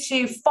difficult for me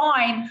to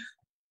find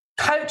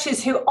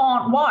coaches who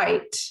aren't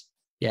white,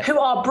 who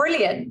are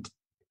brilliant.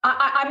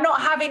 I'm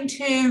not having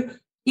to,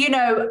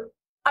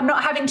 I'm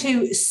not having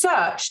to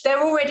search.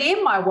 They're already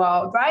in my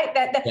world, right?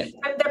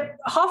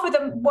 Half of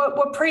them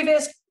were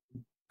previous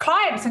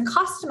clients and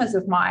customers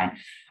of mine.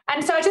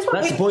 And so I just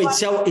want that's the point.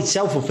 It's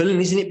self-fulfilling,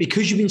 isn't it?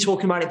 Because you've been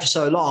talking about it for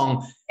so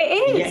long.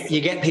 It is.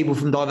 You get people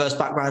from diverse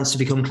backgrounds to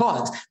become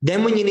clients.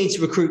 Then when you need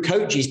to recruit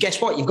coaches,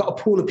 guess what? You've got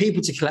a pool of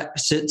people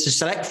to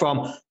select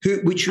from,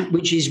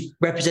 which is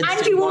representative.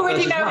 And you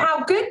already know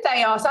how good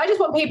they are. So I just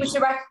want people to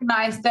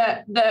recognize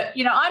that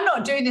I'm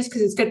not doing this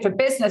because it's good for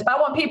business, but I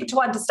want people to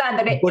understand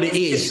that it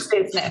is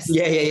good for business.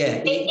 Yeah.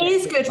 It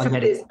is good for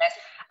business.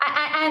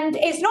 And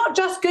it's not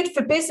just good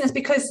for business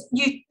because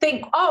you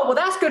think, oh, well,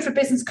 that's good for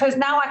business because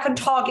now I can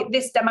target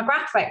this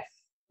demographic.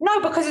 No,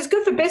 because it's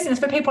good for business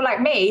for people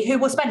like me who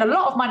will spend a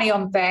lot of money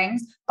on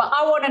things, but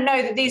I want to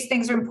know that these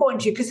things are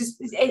important to you because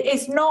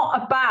it's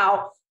not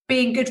about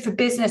being good for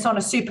business on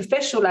a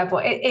superficial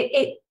level.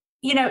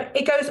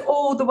 It goes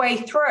all the way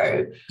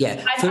through.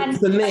 Yeah, and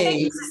for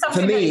me,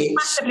 it's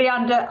massively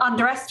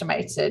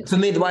underestimated. For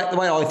me, the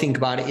way I think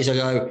about it is I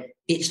go,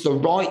 it's the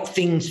right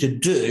thing to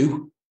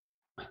do.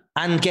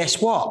 And guess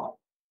what?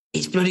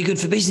 It's bloody good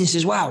for business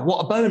as well.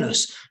 What a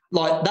bonus.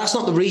 Like, that's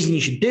not the reason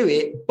you should do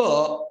it,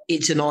 but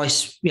it's a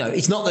nice,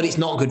 it's not that it's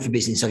not good for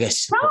business, I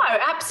guess. No,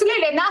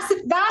 absolutely. And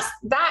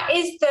that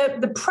is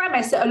the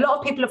premise that a lot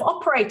of people have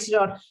operated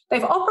on.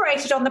 They've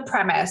operated on the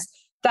premise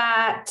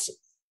that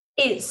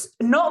it's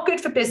not good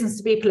for business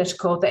to be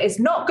political, that it's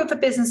not good for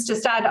business to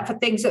stand up for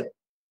things that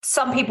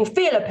some people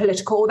feel are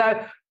political.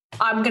 Although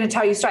I'm going to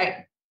tell you straight,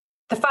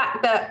 the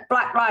fact that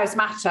Black Lives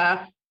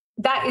Matter,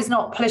 that is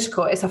not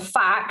political. It's a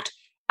fact.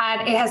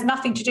 And it has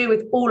nothing to do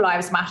with all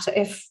lives matter.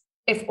 If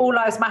all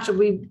lives matter,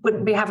 we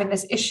wouldn't be having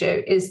this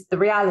issue, is the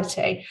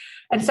reality.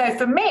 And so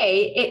for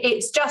me,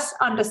 it's just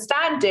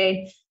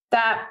understanding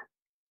that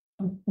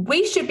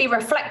we should be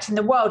reflecting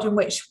the world in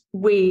which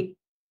we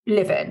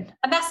live in.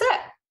 And that's it.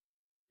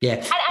 Yeah.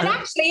 And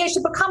actually, it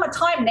should become a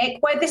time, Nick,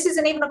 where this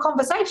isn't even a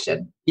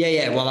conversation.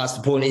 Yeah. Well, that's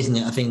the point, isn't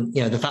it? I think,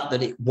 the fact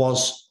that it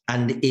was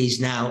and is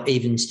now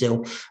even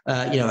still,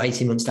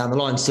 18 months down the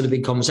line, still a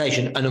big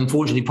conversation. And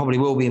unfortunately, probably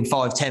will be in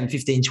 5, 10,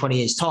 15, 20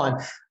 years time.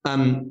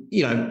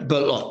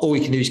 But all we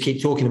can do is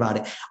keep talking about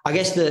it. I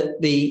guess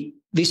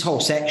this whole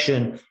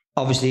section,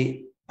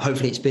 obviously,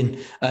 hopefully it's been,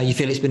 you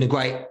feel it's been a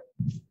great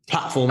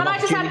platform. And I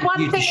just add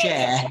one thing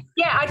in.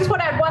 Yeah, I just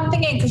want to add one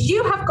thing in, because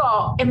you have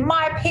got, in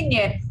my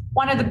opinion,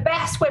 one of the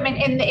best women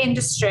in the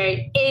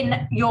industry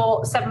in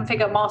your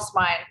 7-figure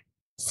mastermind,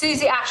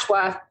 Susie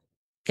Ashworth,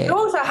 who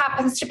also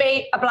happens to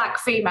be a Black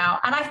female.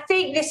 And I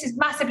think this is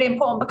massively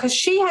important because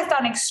she has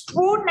done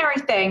extraordinary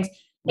things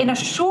in a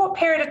short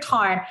period of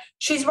time.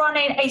 She's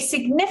running a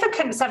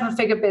significant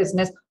 7-figure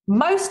business,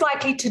 most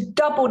likely to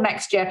double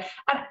next year.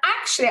 And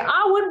actually,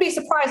 I wouldn't be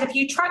surprised if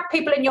you track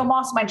people in your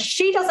mastermind,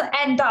 she doesn't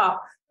end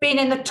up being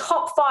in the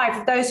top 5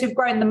 of those who've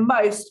grown the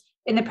most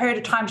in the period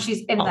of time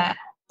she's in there.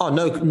 Oh,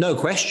 no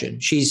question.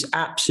 She's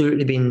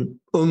absolutely been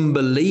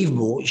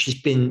unbelievable. She's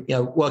been,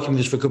 working with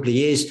us for a couple of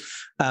years,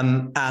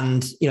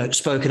 and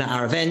spoken at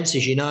our events,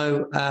 as you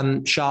know,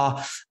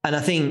 Shah. And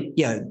I think,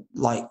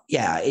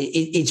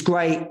 it's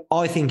great.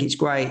 I think it's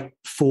great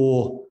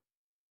for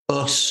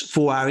us,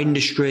 for our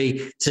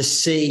industry, to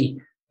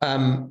see,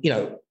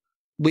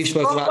 we've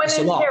spoken about this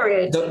a lot.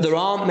 There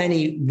aren't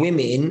many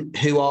women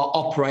who are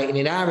operating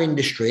in our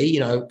industry,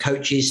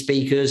 coaches,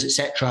 speakers,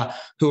 etc.,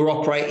 who are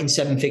operating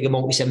 7-figure,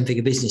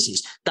 multi-7-figure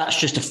businesses. That's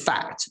just a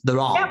fact. There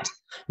aren't. Yep.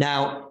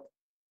 Now,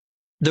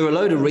 there are a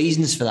load of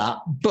reasons for that,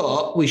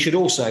 but we should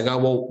also go,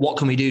 well, what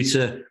can we do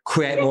to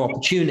create more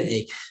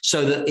opportunity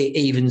so that it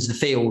evens the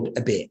field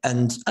a bit?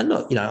 And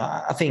look,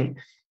 I think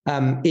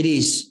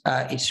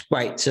it's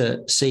great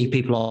to see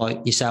people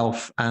like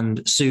yourself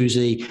and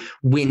Susie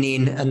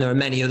winning, and there are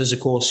many others,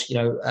 of course,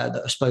 that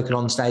have spoken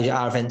on stage at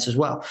our events as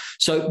well.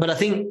 So, but I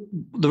think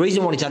the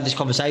reason I wanted to have this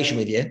conversation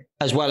with you,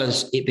 as well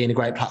as it being a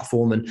great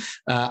platform and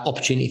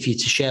opportunity for you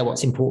to share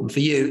what's important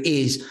for you,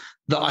 is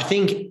that I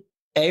think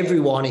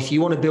everyone, if you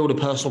want to build a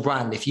personal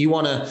brand, if you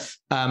want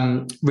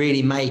to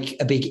really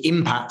make a big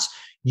impact,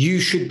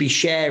 you should be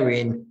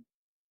sharing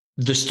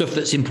the stuff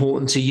that's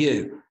important to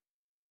you,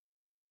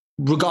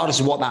 regardless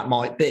of what that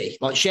might be.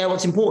 Like, share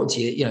what's important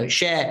to you,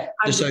 share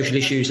the social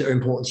issues that are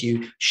important to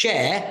you.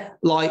 Share,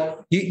 like,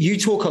 you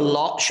talk a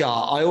lot,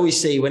 Shah. I always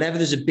see whenever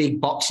there's a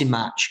big boxing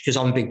match, because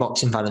I'm a big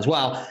boxing fan as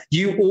well,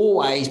 you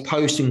always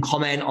post and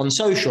comment on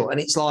social. And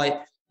it's like,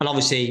 and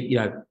obviously,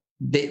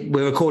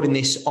 we're recording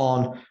this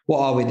on, what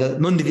are we, the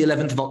Monday, the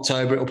 11th of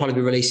October. It'll probably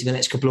be released in the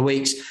next couple of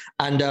weeks.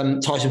 And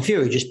Tyson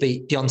Fury just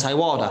beat Deontay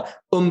Wilder.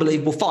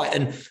 Unbelievable fight.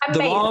 And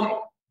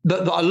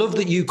but I love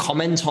that you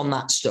comment on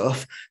that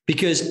stuff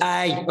because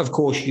A, of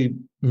course, you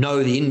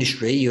know the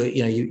industry.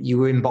 You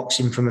were in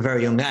boxing from a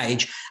very young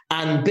age,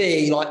 and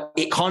B, like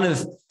it kind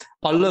of.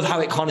 I love how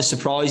it kind of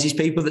surprises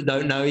people that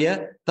don't know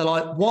you. They're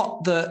like,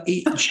 "What the?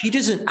 She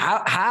doesn't.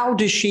 How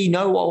does she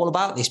know all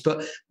about this?"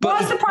 But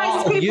what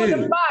surprises people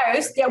the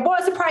most? Yeah,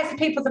 what surprises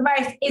people the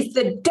most is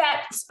the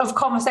depths of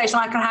conversation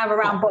I can have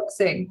around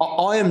boxing.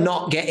 I am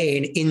not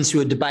getting into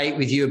a debate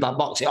with you about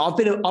boxing. I've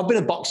been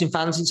a boxing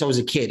fan since I was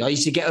a kid. I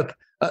used to get up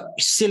at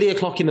silly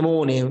o'clock in the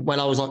morning when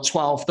I was like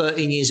 12,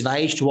 13 years of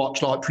age to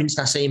watch like Prince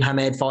Nassim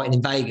Hamed fighting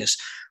in Vegas.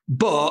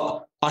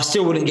 But I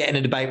still wouldn't get in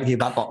a debate with you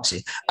about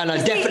boxing. And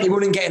I definitely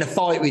wouldn't get in a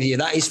fight with you.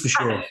 That is for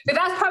sure. But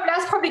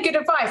that's probably good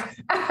advice.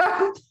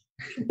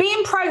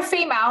 Being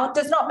pro-female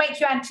does not make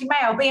you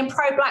anti-male. Being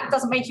pro-black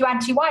doesn't make you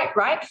anti-white,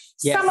 right?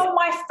 Yes. Some of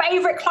my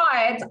favorite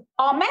clients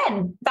are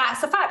men.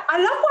 That's a fact. I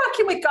love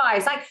working with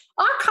guys. Like,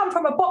 I come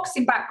from a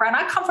boxing background.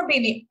 I come from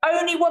being the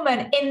only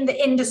woman in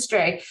the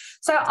industry.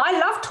 So I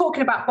love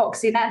talking about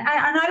boxing. And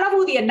I love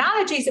all the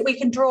analogies that we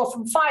can draw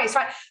from fights,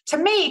 right? To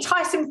me,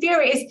 Tyson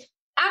Fury is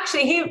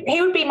actually,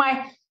 he would be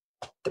my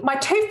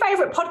two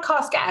favorite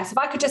podcast guests. If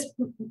I could just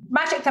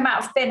magic them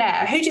out of thin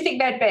air, who do you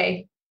think they'd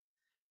be?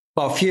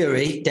 Well,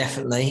 Fury,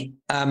 definitely.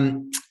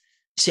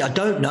 See, I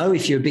don't know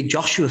if you're a big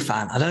Joshua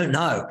fan. I don't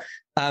know.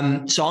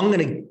 So I'm going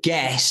to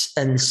guess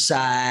and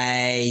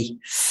say,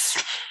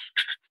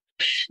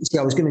 see,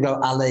 I was going to go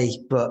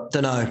Ali, but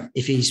don't know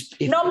if he's...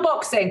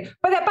 Non-boxing,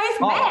 but they're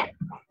both men.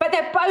 But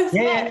they're both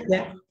men.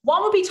 Yeah.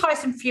 One would be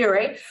Tyson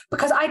Fury,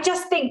 because I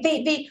just think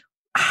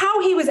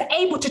how he was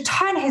able to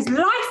turn his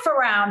life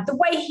around the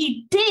way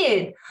he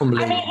did. I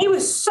mean, he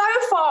was so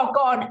far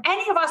gone.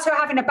 Any of us who are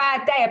having a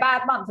bad day, a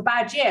bad month, a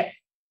bad year,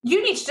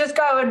 you need to just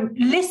go and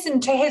listen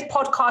to his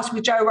podcast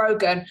with Joe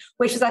Rogan,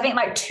 which is, I think,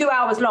 like 2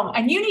 hours long.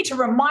 And you need to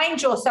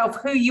remind yourself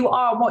who you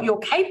are and what you're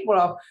capable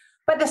of.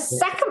 But the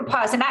second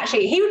person,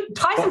 actually,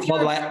 Tyson Fury. By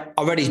the way,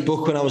 I read his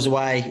book when I was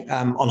away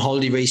on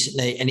holiday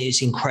recently, and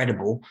it's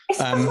incredible. It's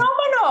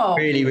phenomenal.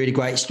 Really, really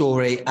great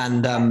story.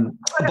 And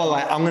by the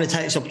way, I'm going to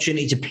take this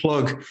opportunity to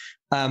plug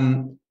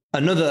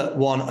another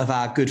one of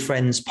our good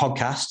friends'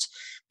 podcasts,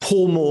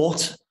 Paul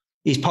Mort.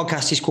 His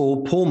podcast is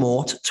called Paul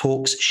Mort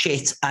Talks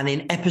Shit. And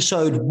in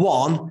episode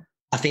 1,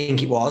 I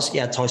think it was,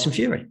 Tyson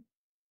Fury.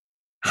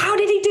 How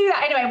did he do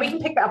that? Anyway, we can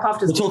pick that up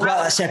after. We'll talk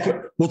about that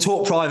separate. We'll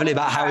talk privately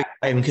about how he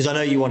got him, because I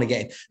know you want to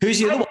get him. Who's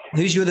the other one?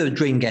 Who's your other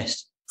dream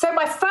guest? So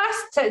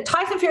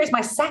Tyson Fury is my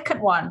second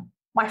one.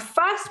 My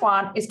first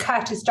one is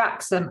Curtis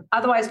Jackson,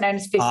 otherwise known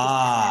as 50 Cent.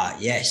 Ah,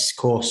 yes, of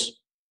course.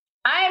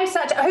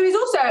 Who is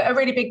also a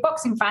really big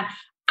boxing fan.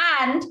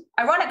 And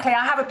ironically,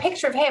 I have a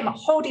picture of him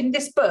holding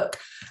this book.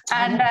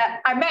 And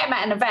I met him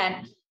at an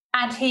event.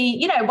 And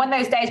he, one of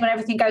those days when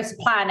everything goes to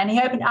plan, and he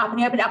opened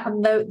it up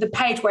on the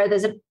page where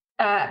there's a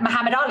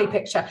Muhammad Ali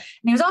picture. And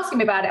he was asking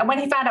me about it. And when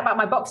he found out about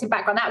my boxing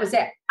background, that was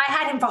it. I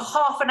had him for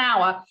half an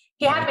hour.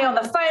 He had me on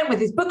the phone with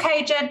his book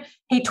agent.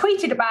 He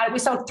tweeted about it. We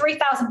sold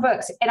 3,000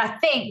 books in, I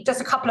think, just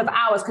a couple of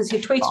hours because he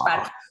tweeted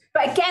about it.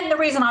 But again, the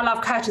reason I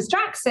love Curtis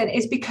Jackson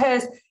is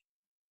because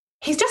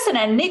he's just an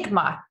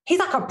enigma. He's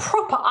like a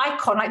proper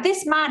icon. Like,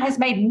 this man has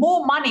made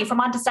more money from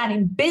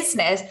understanding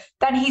business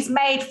than he's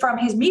made from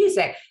his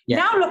music. Yeah.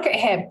 Now look at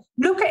him.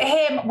 Look at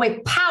him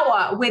with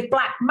Power, with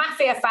Black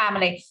Mafia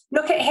Family.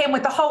 Look at him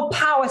with the whole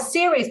Power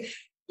series.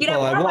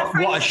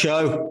 What a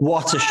show.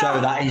 What a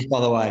show that is,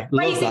 by the way.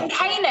 Raising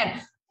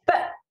Kanan.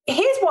 But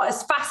here's what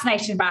is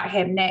fascinating about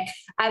him, Nick.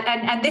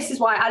 And this is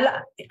why I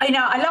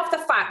love the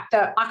fact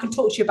that I can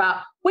talk to you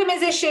about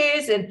women's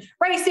issues and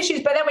race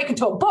issues, but then we can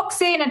talk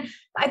boxing. And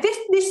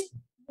this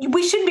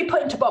we shouldn't be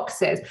put into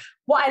boxes.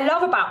 What I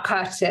love about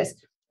Curtis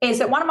is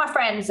that one of my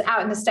friends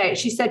out in the States,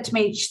 she said,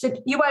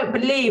 you won't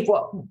believe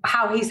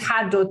how he's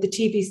handled the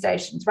TV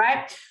stations,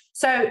 right?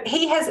 So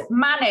he has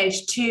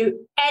managed to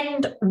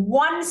end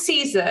one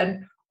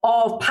season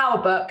of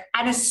Power Book.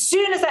 And as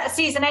soon as that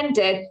season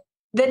ended,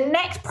 the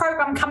next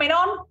program coming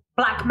on,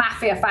 Black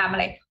Mafia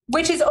Family,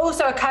 which is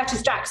also a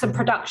Curtis Jackson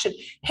production.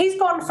 He's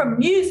gone from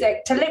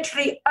music to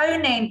literally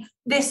owning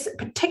this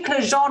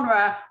particular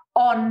genre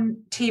on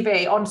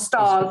TV, on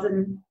Stars.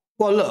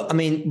 Well, look, I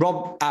mean,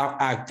 Rob,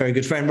 our very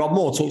good friend Rob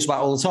Moore, talks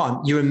about it all the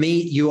time.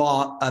 You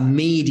are a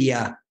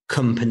media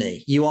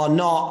company. You are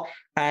not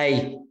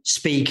a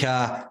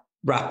speaker,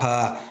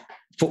 rapper,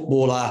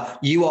 footballer.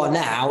 You are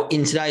now,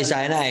 in today's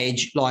day and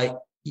age, like,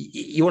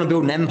 you want to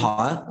build an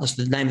empire. That's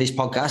the name of this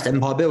podcast,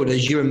 Empire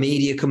Builders. You're a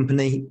media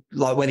company,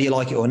 like, whether you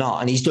like it or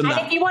not. And he's done that.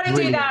 And if you want to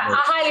do that,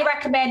 I highly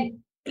recommend,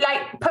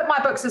 like, put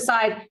my books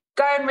aside,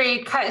 go and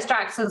read Curtis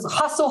Jackson's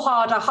Hustle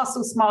Harder,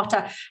 Hustle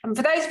Smarter. And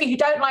for those of you who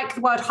don't like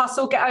the word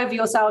hustle, get over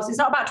yourselves. It's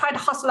not about trying to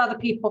hustle other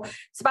people.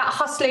 It's about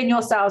hustling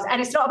yourselves.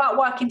 And it's not about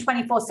working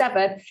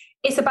 24/7.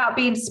 It's about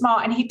being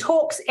smart. And he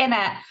talks in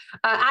it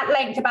at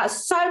length about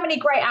so many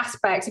great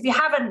aspects. If you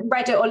haven't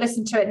read it or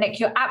listened to it, Nick,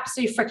 you'll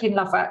absolutely freaking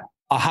love it.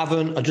 I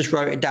haven't. I just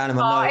wrote it down in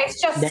my notes.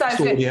 It's just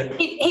so good.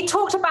 He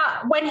talked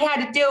about when he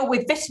had a deal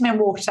with Vitamin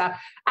Water,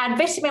 and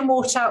Vitamin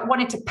Water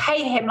wanted to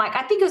pay him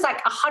I think it was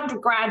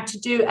 $100,000 to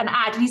do an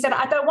ad. And he said,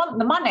 I don't want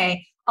the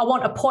money. I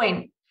want a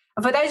point.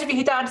 And for those of you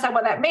who don't understand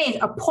what that means,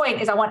 a point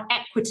is I want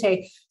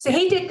equity. So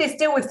he did this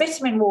deal with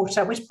Vitamin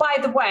Water, which, by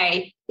the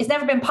way, it's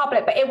never been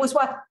public, but it was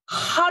worth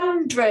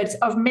hundreds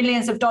of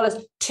millions of dollars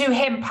to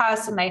him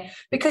personally,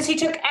 because he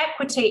took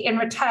equity in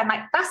return.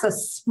 That's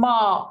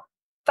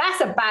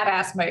a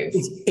badass move.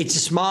 It's a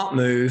smart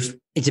move.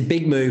 It's a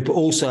big move, but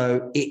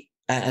also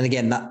and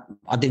again, that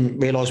I didn't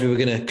realize we were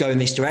going to go in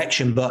this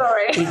direction, but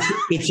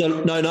it's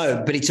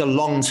a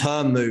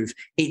long-term move.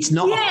 It's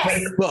not a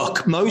quick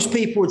buck. Most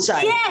people would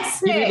say,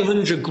 give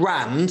me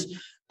 $100,000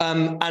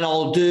 and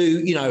I'll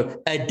do,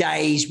 a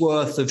day's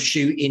worth of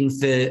shooting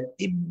for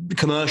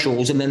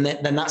commercials. And then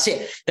that's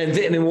it. Then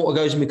Vitamin Water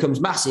goes and becomes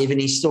massive and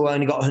he's still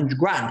only got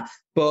 $100,000.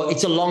 But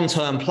it's a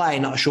long-term play,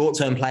 not a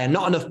short-term play. And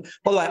not enough.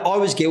 By the way, I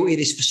was guilty of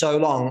this for so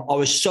long. I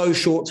was so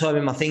short-term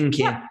in my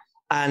thinking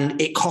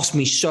and it cost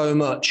me so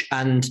much.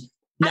 And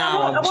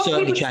now I've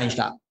certainly changed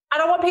that.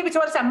 And I want people to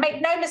understand,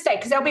 make no mistake,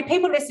 because there'll be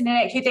people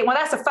listening who think, well,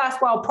 that's a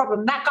first world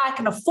problem. That guy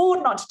can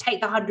afford not to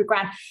take the $100,000.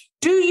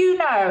 Do you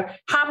know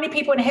how many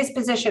people in his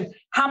position,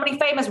 how many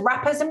famous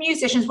rappers and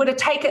musicians would have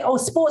taken, or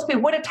sports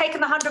people would have taken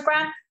the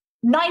 $100,000?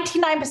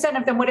 99%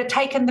 of them would have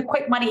taken the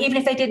quick money, even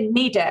if they didn't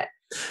need it.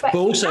 But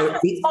also,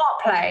 that's a smart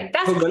play.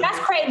 That's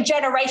creating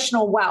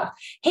generational wealth.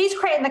 He's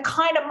creating the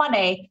kind of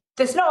money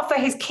that's not for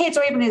his kids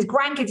or even his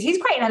grandkids. He's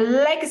creating a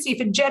legacy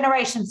for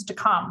generations to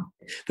come.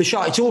 For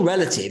sure, it's all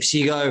relative. So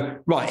you go,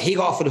 right, he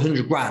got offered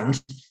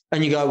 $100,000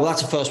 and you go, well,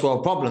 that's a first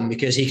world problem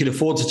because he could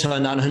afford to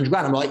turn down $100,000.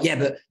 I'm like, yeah,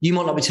 but you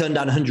might not be turning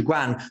down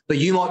 $100,000, but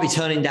you might be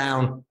turning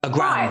down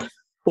 $1,000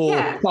 or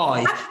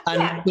 $5,000.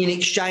 And in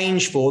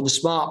exchange for the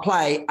smart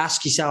play,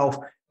 ask yourself,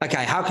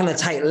 okay, how can I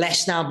take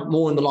less now, but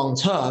more in the long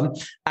term?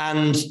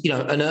 And,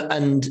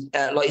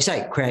 like you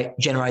say, create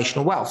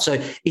generational wealth. So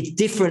it's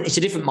different. It's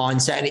a different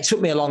mindset. And it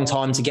took me a long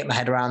time to get my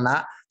head around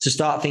that, to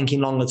start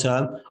thinking longer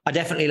term. I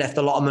definitely left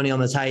a lot of money on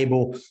the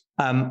table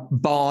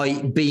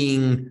by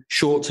being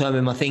short term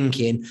in my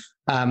thinking.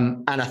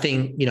 And I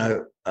think,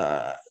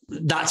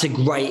 that's a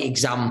great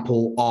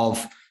example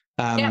of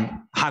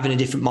having a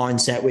different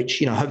mindset,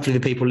 which, hopefully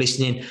the people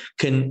listening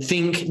can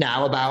think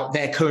now about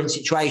their current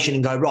situation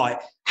and go, right,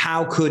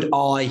 how could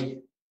I,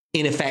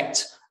 in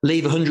effect,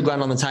 leave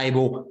 $100,000 on the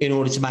table in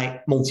order to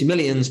make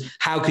multi-millions?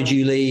 How could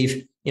you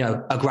leave,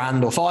 $1,000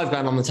 or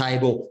 $5,000 on the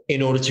table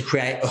in order to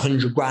create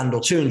 $100,000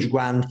 or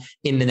 $200,000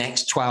 in the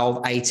next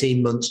 12,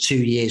 18 months, 2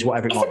 years,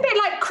 whatever it might be? It's a bit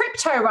like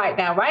crypto right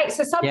now, right?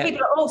 So some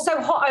people are all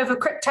so hot over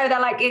crypto. They're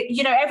like,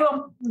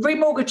 everyone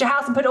remortgage your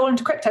house and put it all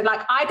into crypto.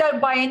 Like, I don't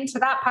buy into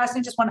that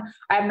personally.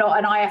 I am not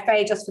an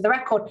IFA, just for the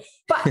record.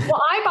 But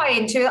what I buy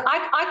into,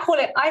 I call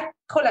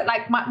it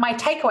like my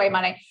takeaway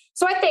money.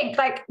 So I think,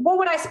 what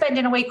would I spend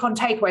in a week on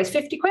takeaways?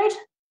 50 quid?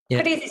 Yeah.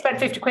 Could easily spend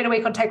 50 quid a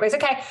week on takeaways.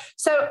 Okay.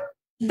 So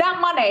that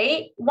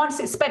money, once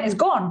it's spent, is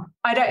gone.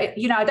 I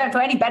don't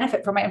feel any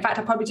benefit from it. In fact,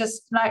 I probably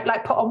just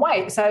put on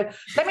weight. So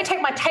let me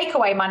take my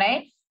takeaway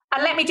money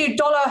and let me do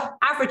dollar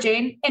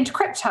averaging into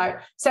crypto.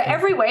 So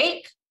every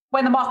week,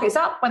 when the market's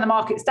up, when the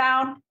market's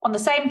down, on the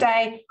same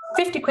day,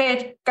 50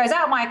 quid goes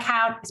out of my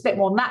account. It's a bit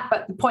more than that,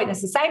 but the point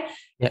is the same.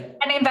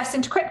 And invest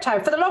into crypto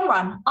for the long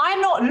run.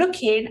 I'm not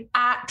looking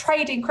at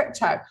trading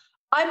crypto.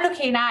 I'm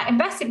looking at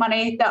investing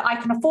money that I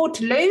can afford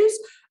to lose.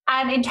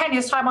 And in 10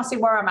 years' time, I'll see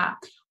where I'm at.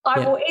 I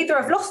will either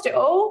have lost it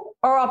all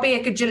or I'll be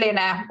a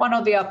gajillionaire, one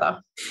or the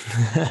other.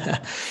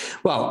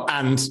 Well,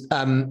 and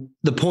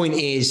the point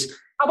is,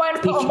 I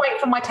won't put on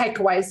weight for my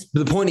takeaways.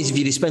 The point is, if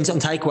you'd spent it on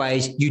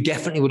takeaways, you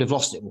definitely would have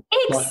lost it.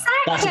 Exactly.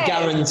 That's a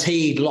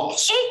guaranteed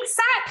loss.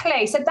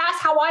 Exactly. So that's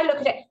how I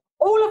look at it.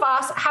 All of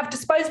us have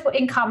disposable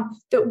income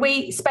that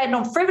we spend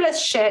on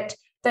frivolous shit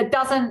that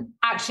doesn't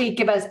actually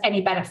give us any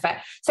benefit.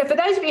 So for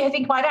those of you who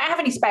think, well, I don't have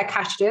any spare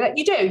cash to do that,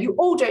 you do. You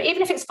all do,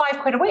 even if it's 5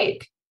 quid a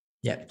week.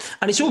 Yeah.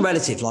 And it's all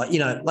relative. Like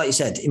you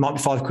said, it might be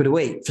 5 quid a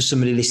week for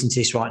somebody listening to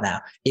this right now.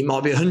 It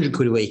might be 100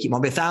 quid a week. It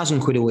might be 1,000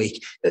 quid a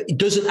week. It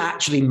doesn't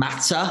actually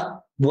matter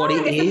what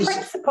it is. It's the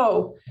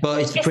principle.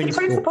 But it's the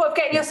principle of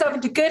getting yourself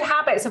into good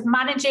habits of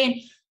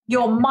managing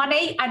your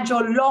money and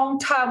your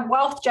long-term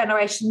wealth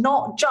generation,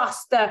 not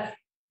just the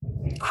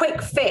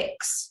quick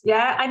fix.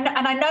 Yeah. And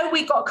I know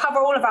we've got to cover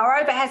all of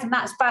our overheads, and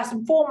that's first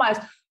and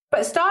foremost,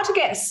 but start to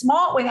get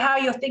smart with how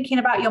you're thinking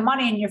about your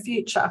money in your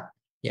future.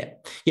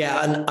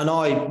 Yeah. And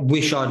I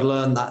wish I'd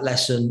learned that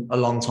lesson a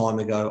long time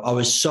ago. I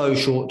was so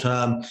short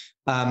term.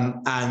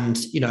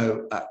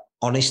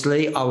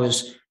 Honestly, I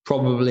was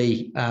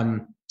probably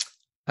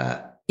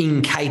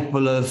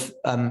incapable of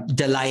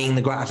delaying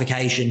the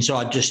gratification. So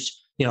I'd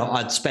just,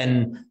 I'd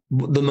spend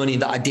the money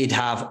that I did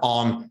have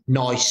on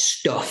nice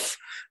stuff.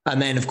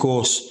 And then, of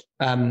course,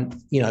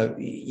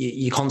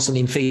 you're constantly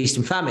in feast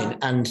and famine.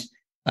 And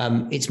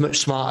it's much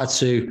smarter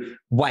to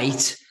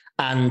wait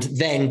and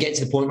then get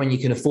to the point when you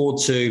can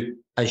afford to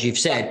as you've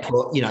said,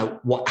 put,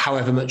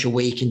 however much a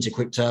week into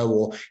crypto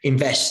or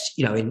invest,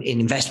 in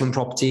investment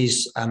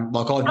properties.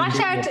 Like I've been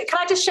can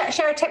I just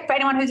share a tip for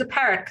anyone who's a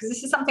parent? Because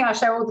this is something I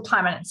share all the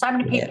time, and so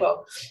many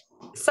people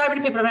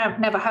have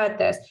never heard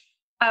this.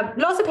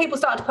 Lots of people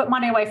start to put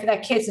money away for their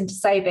kids into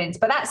savings,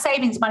 but that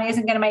savings money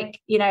isn't going to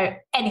make,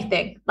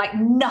 anything, like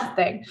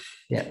nothing.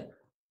 Yeah.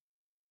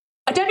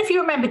 I don't know if you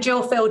remember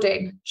Jill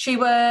Fielding. She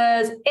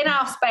was in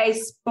our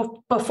space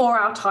before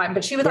our time,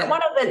 but she was like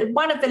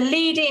one of the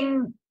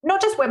leading, not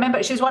just women,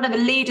 but she was one of the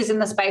leaders in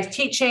the space,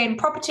 teaching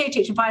property,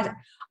 teaching finance.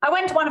 I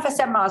went to one of her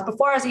seminars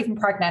before I was even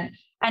pregnant,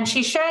 and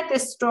she shared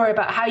this story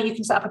about how you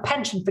can set up a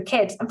pension for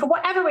kids. And for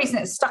whatever reason,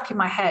 it's stuck in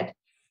my head.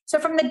 So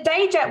from the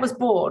day Jet was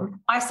born,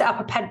 I set up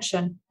a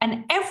pension.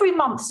 And every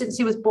month since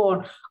he was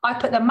born, I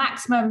put the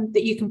maximum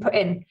that you can put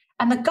in.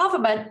 And the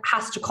government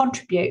has to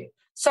contribute.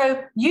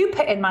 So you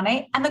put in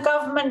money and the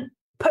government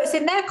puts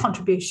in their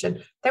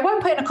contribution. They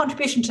won't put in a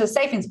contribution to the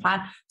savings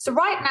plan. So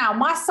right now,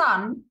 my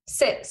son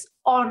sits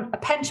on a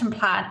pension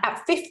plan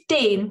at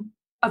 15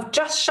 of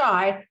just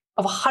shy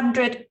of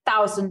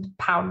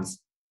 £100,000.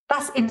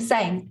 That's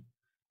insane.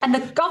 And the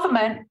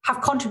government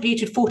have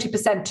contributed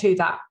 40% to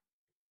that.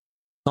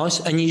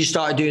 Nice. And you just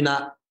started doing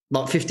that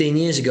like 15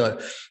 years ago.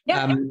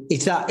 Yeah.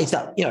 It's that,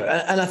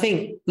 and I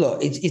think,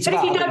 look, it's but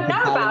about... if you don't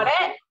know about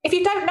it, if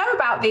you don't know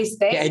about these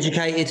things... Get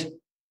educated.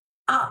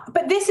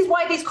 But this is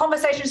why these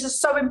conversations are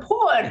so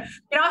important.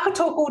 I could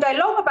talk all day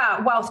long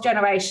about wealth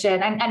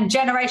generation and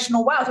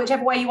generational wealth,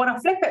 whichever way you want to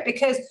flip it,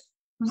 because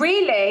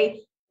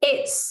really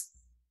it's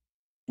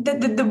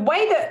the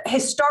way that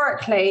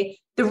historically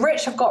the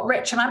rich have got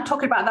rich, and I'm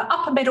talking about the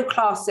upper middle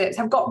classes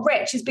have got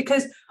rich, is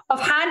because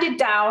of handed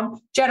down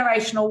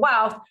generational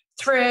wealth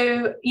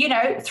through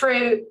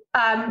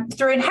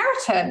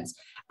inheritance.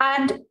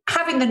 And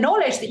having the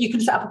knowledge that you can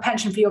set up a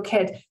pension for your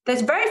kid.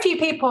 There's very few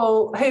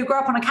people who grew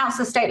up on a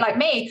council estate like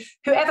me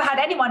who ever had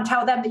anyone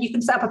tell them that you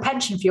can set up a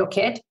pension for your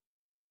kid.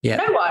 Yeah.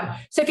 No one.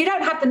 So if you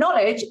don't have the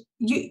knowledge,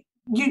 you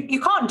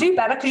can't do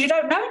better because you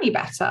don't know any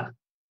better.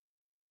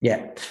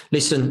 Yeah.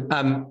 Listen,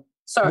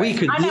 sorry, we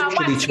could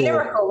literally talk.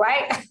 Lyrical,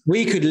 right?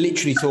 We could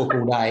literally talk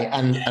all day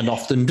and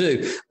often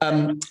do.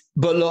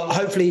 But look,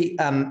 hopefully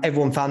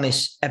everyone found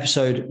this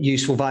episode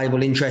useful,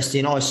 valuable,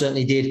 interesting. I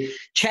certainly did.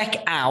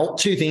 Check out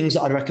 2 things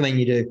that I'd recommend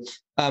you do.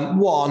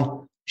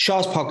 One,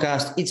 Shah's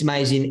podcast, it's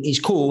amazing. It's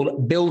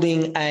called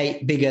Building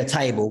a Bigger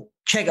Table.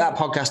 Check that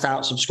podcast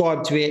out,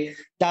 subscribe to it,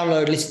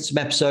 download, listen to some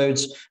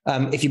episodes.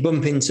 If you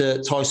bump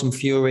into Tyson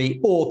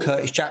Fury or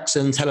Curtis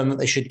Jackson, tell them that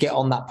they should get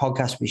on that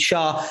podcast with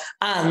Shah.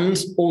 And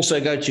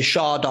also go to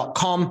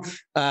shah.com,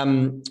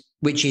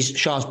 which is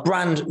Shah's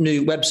brand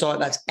new website.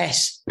 That's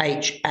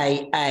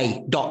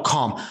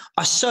SHAA.com.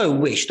 I so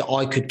wish that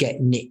I could get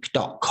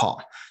Nick.com.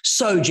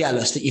 So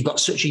jealous that you've got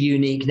such a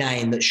unique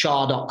name that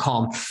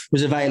Shah.com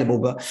was available.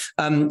 But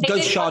go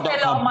to Shah.com.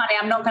 A lot of money,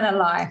 I'm not going to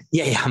lie.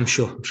 Yeah, I'm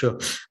sure.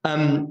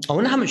 I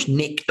wonder how much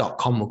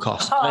Nick.com will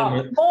cost.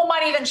 More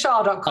money than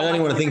Shah.com. I don't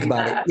even want to think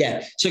about it.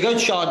 Yeah. So go to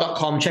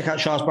Shah.com, check out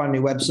Shah's brand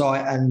new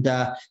website. And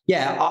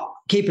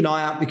keep an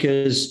eye out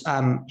because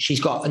she's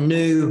got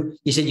you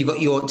said you've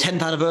got your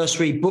 10th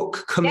anniversary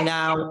book coming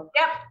out.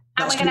 Yep.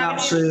 That's coming out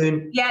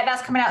soon. Yeah,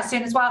 that's coming out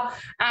soon as well.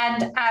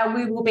 And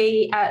we will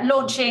be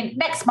launching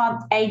next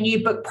month a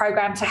new book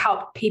program to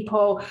help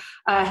people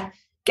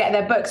get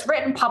their books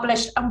written,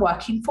 published, and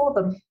working for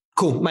them.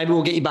 Cool. Maybe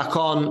we'll get you back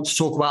on to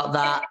talk about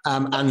that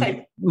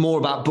and more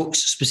about books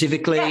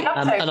specifically.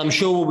 And I'm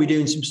sure we'll be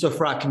doing some stuff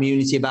for our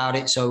community about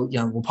it. So,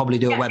 we'll probably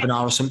do a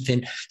webinar or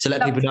something to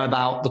let people know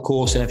about the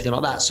course and everything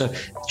like that. So,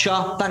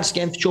 Shah, thanks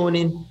again for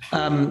joining.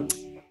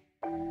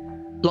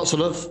 Lots of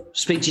love.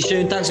 Speak to you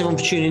soon. Thanks everyone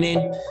for tuning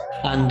in.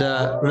 And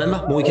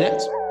remember, more we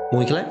connect, more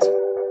we collect.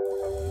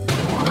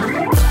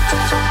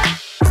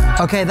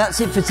 Okay,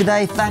 that's it for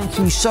today. Thank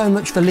you so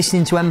much for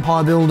listening to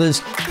Empire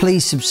Builders.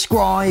 Please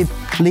subscribe,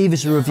 leave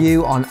us a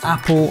review on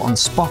Apple, on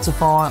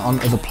Spotify,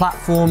 on other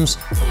platforms,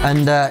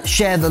 and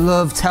share the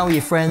love, tell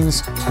your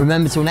friends.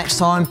 Remember, till next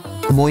time,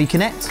 the more you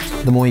connect,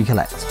 the more you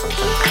collect.